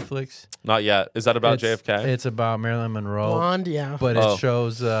Blondie on Netflix? Not yet. Is that about It's- JFK? It's about Marilyn Monroe. blonde. Yeah. But Oh. it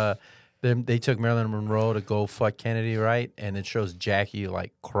shows they took Marilyn Monroe to go fuck Kennedy, right? And it shows Jackie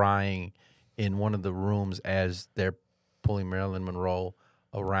like crying in one of the rooms as they're pulling Marilyn Monroe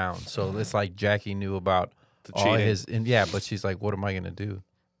around. So it's like Jackie knew about The all cheating. his, and yeah, but she's like, what am I gonna do?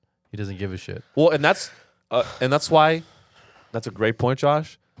 He doesn't give a shit. Well, and that's why that's a great point,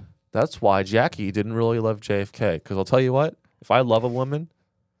 Josh. That's why Jackie didn't really love JFK. Because I'll tell you what, if I love a woman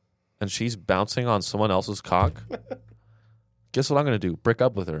and she's bouncing on someone else's cock, guess what I'm gonna do? Break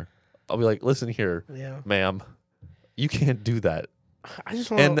up with her. I'll be like, listen here, Yeah. ma'am, you can't do that. I just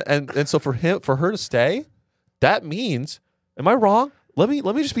want. And so for her to stay, that means, am I wrong? Let me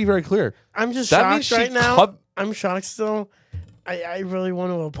just be very clear. I'm just That means shocked right she now. cov- I'm shocked still. I really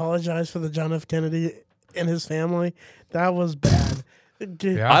want to apologize for the John F. Kennedy and his family. That was bad.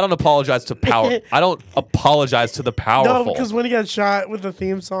 Yeah. I don't apologize to power. I don't apologize to the powerful. No, because when he got shot with the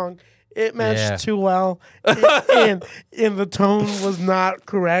theme song, it matched Yeah. too well, and the tone was not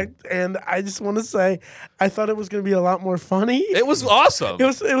correct. And I just want to say, I thought it was going to be a lot more funny. It was awesome. It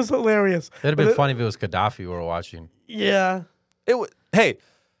was hilarious. It'd have But been funny if it was Gaddafi we were watching. Yeah. Hey,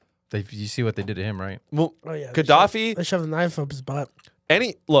 You see what they did to him, right? well, Oh yeah. Gaddafi. They shoved a knife up his butt.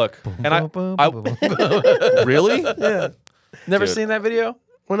 Any look, and I really. Yeah. Never Dude. seen that video?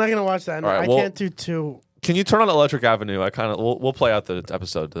 We're not gonna watch that. All right, I well- can't do two. Can you turn on Electric Avenue? We'll play out the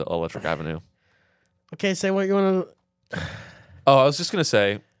episode to Electric Avenue. Okay, say what you want to. Oh, I was just gonna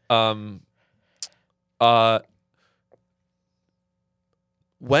say,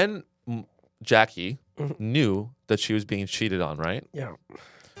 when Jackie knew that she was being cheated on, right? Yeah.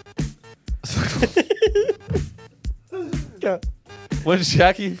 Yeah. When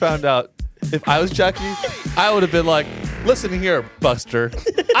Jackie found out, if I was Jackie, I would have been like, listen here, Buster.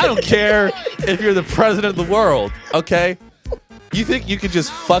 I don't care if you're the president of the world, okay? You think you could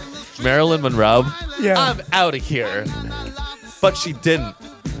just fuck Marilyn Monroe? Yeah. I'm out of here. But she didn't.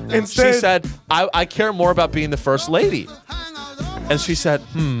 Instead, She said, I care more about being the first lady. And she said,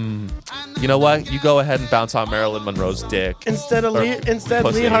 you know what? You go ahead and bounce on Marilyn Monroe's dick. Instead Or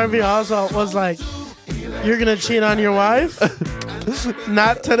pussy. Lee Harvey Oswald was like, "You're gonna cheat on your wife?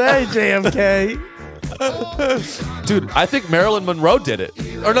 Not today, JFK." Dude, I think Marilyn Monroe did it.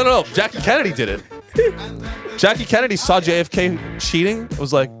 Or no, Jackie Kennedy did it. Jackie Kennedy saw JFK cheating. It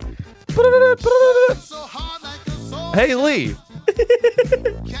was like, hey, Lee,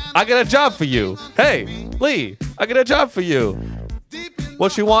 I got a job for you. Hey, Lee, I got a job for you.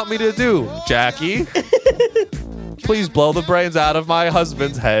 What you want me to do, Jackie? Please blow the brains out of my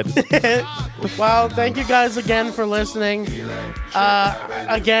husband's head. Well, thank you guys again for listening.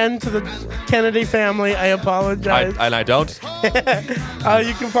 Again to the Kennedy family, I apologize. I don't.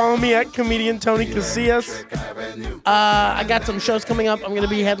 You can follow me at comedian Tony Casillas. I got some shows coming up. I'm going to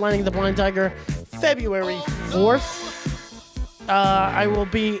be headlining the Blind Tiger February 4th. I will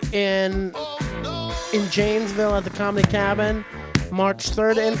be in Janesville at the Comedy Cabin March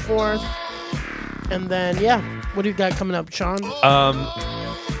 3rd and 4th. And then, yeah, What do you got coming up, Sean?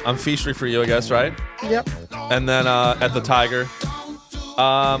 I'm featuring for you, I guess, right? Yep. And then at the Tiger,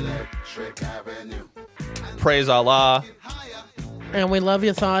 praise Allah. And we love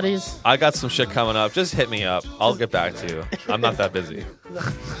you, Thoughties. I got some shit coming up. Just hit me up. I'll get back to you. I'm not that busy.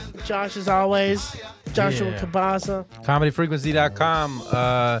 Josh, as always, Joshua Kabasa.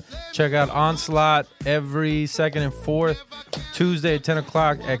 ComedyFrequency.com. Check out Onslaught every second and fourth Tuesday at 10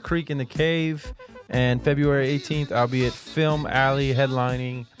 o'clock at Creek in the Cave. And February 18th, I'll be at Film Alley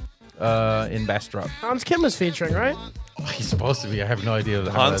headlining in Bastrop. Hans Kim is featuring, right? He's supposed to be. I have no idea.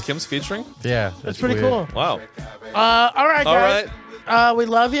 Hans Kim's featuring? Yeah. That's pretty weird. cool. Wow. All right, guys. All right. We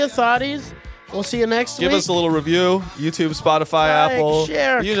love you, Thoughties. We'll see you next week. Give us a little review. YouTube, Spotify, Apple.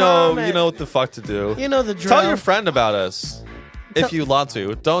 Share, you comment. know what the fuck to do. You know the drill. Tell your friend about us if you want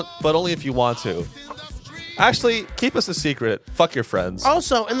to. Don't, but only if you want to. Actually, keep us a secret. Fuck your friends.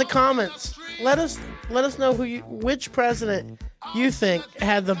 Also, in the comments, let us know which president you think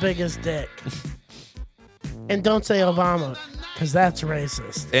had the biggest dick. And don't say Obama, because that's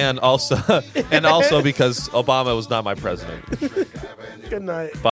racist. And also because Obama was not my president. Good night.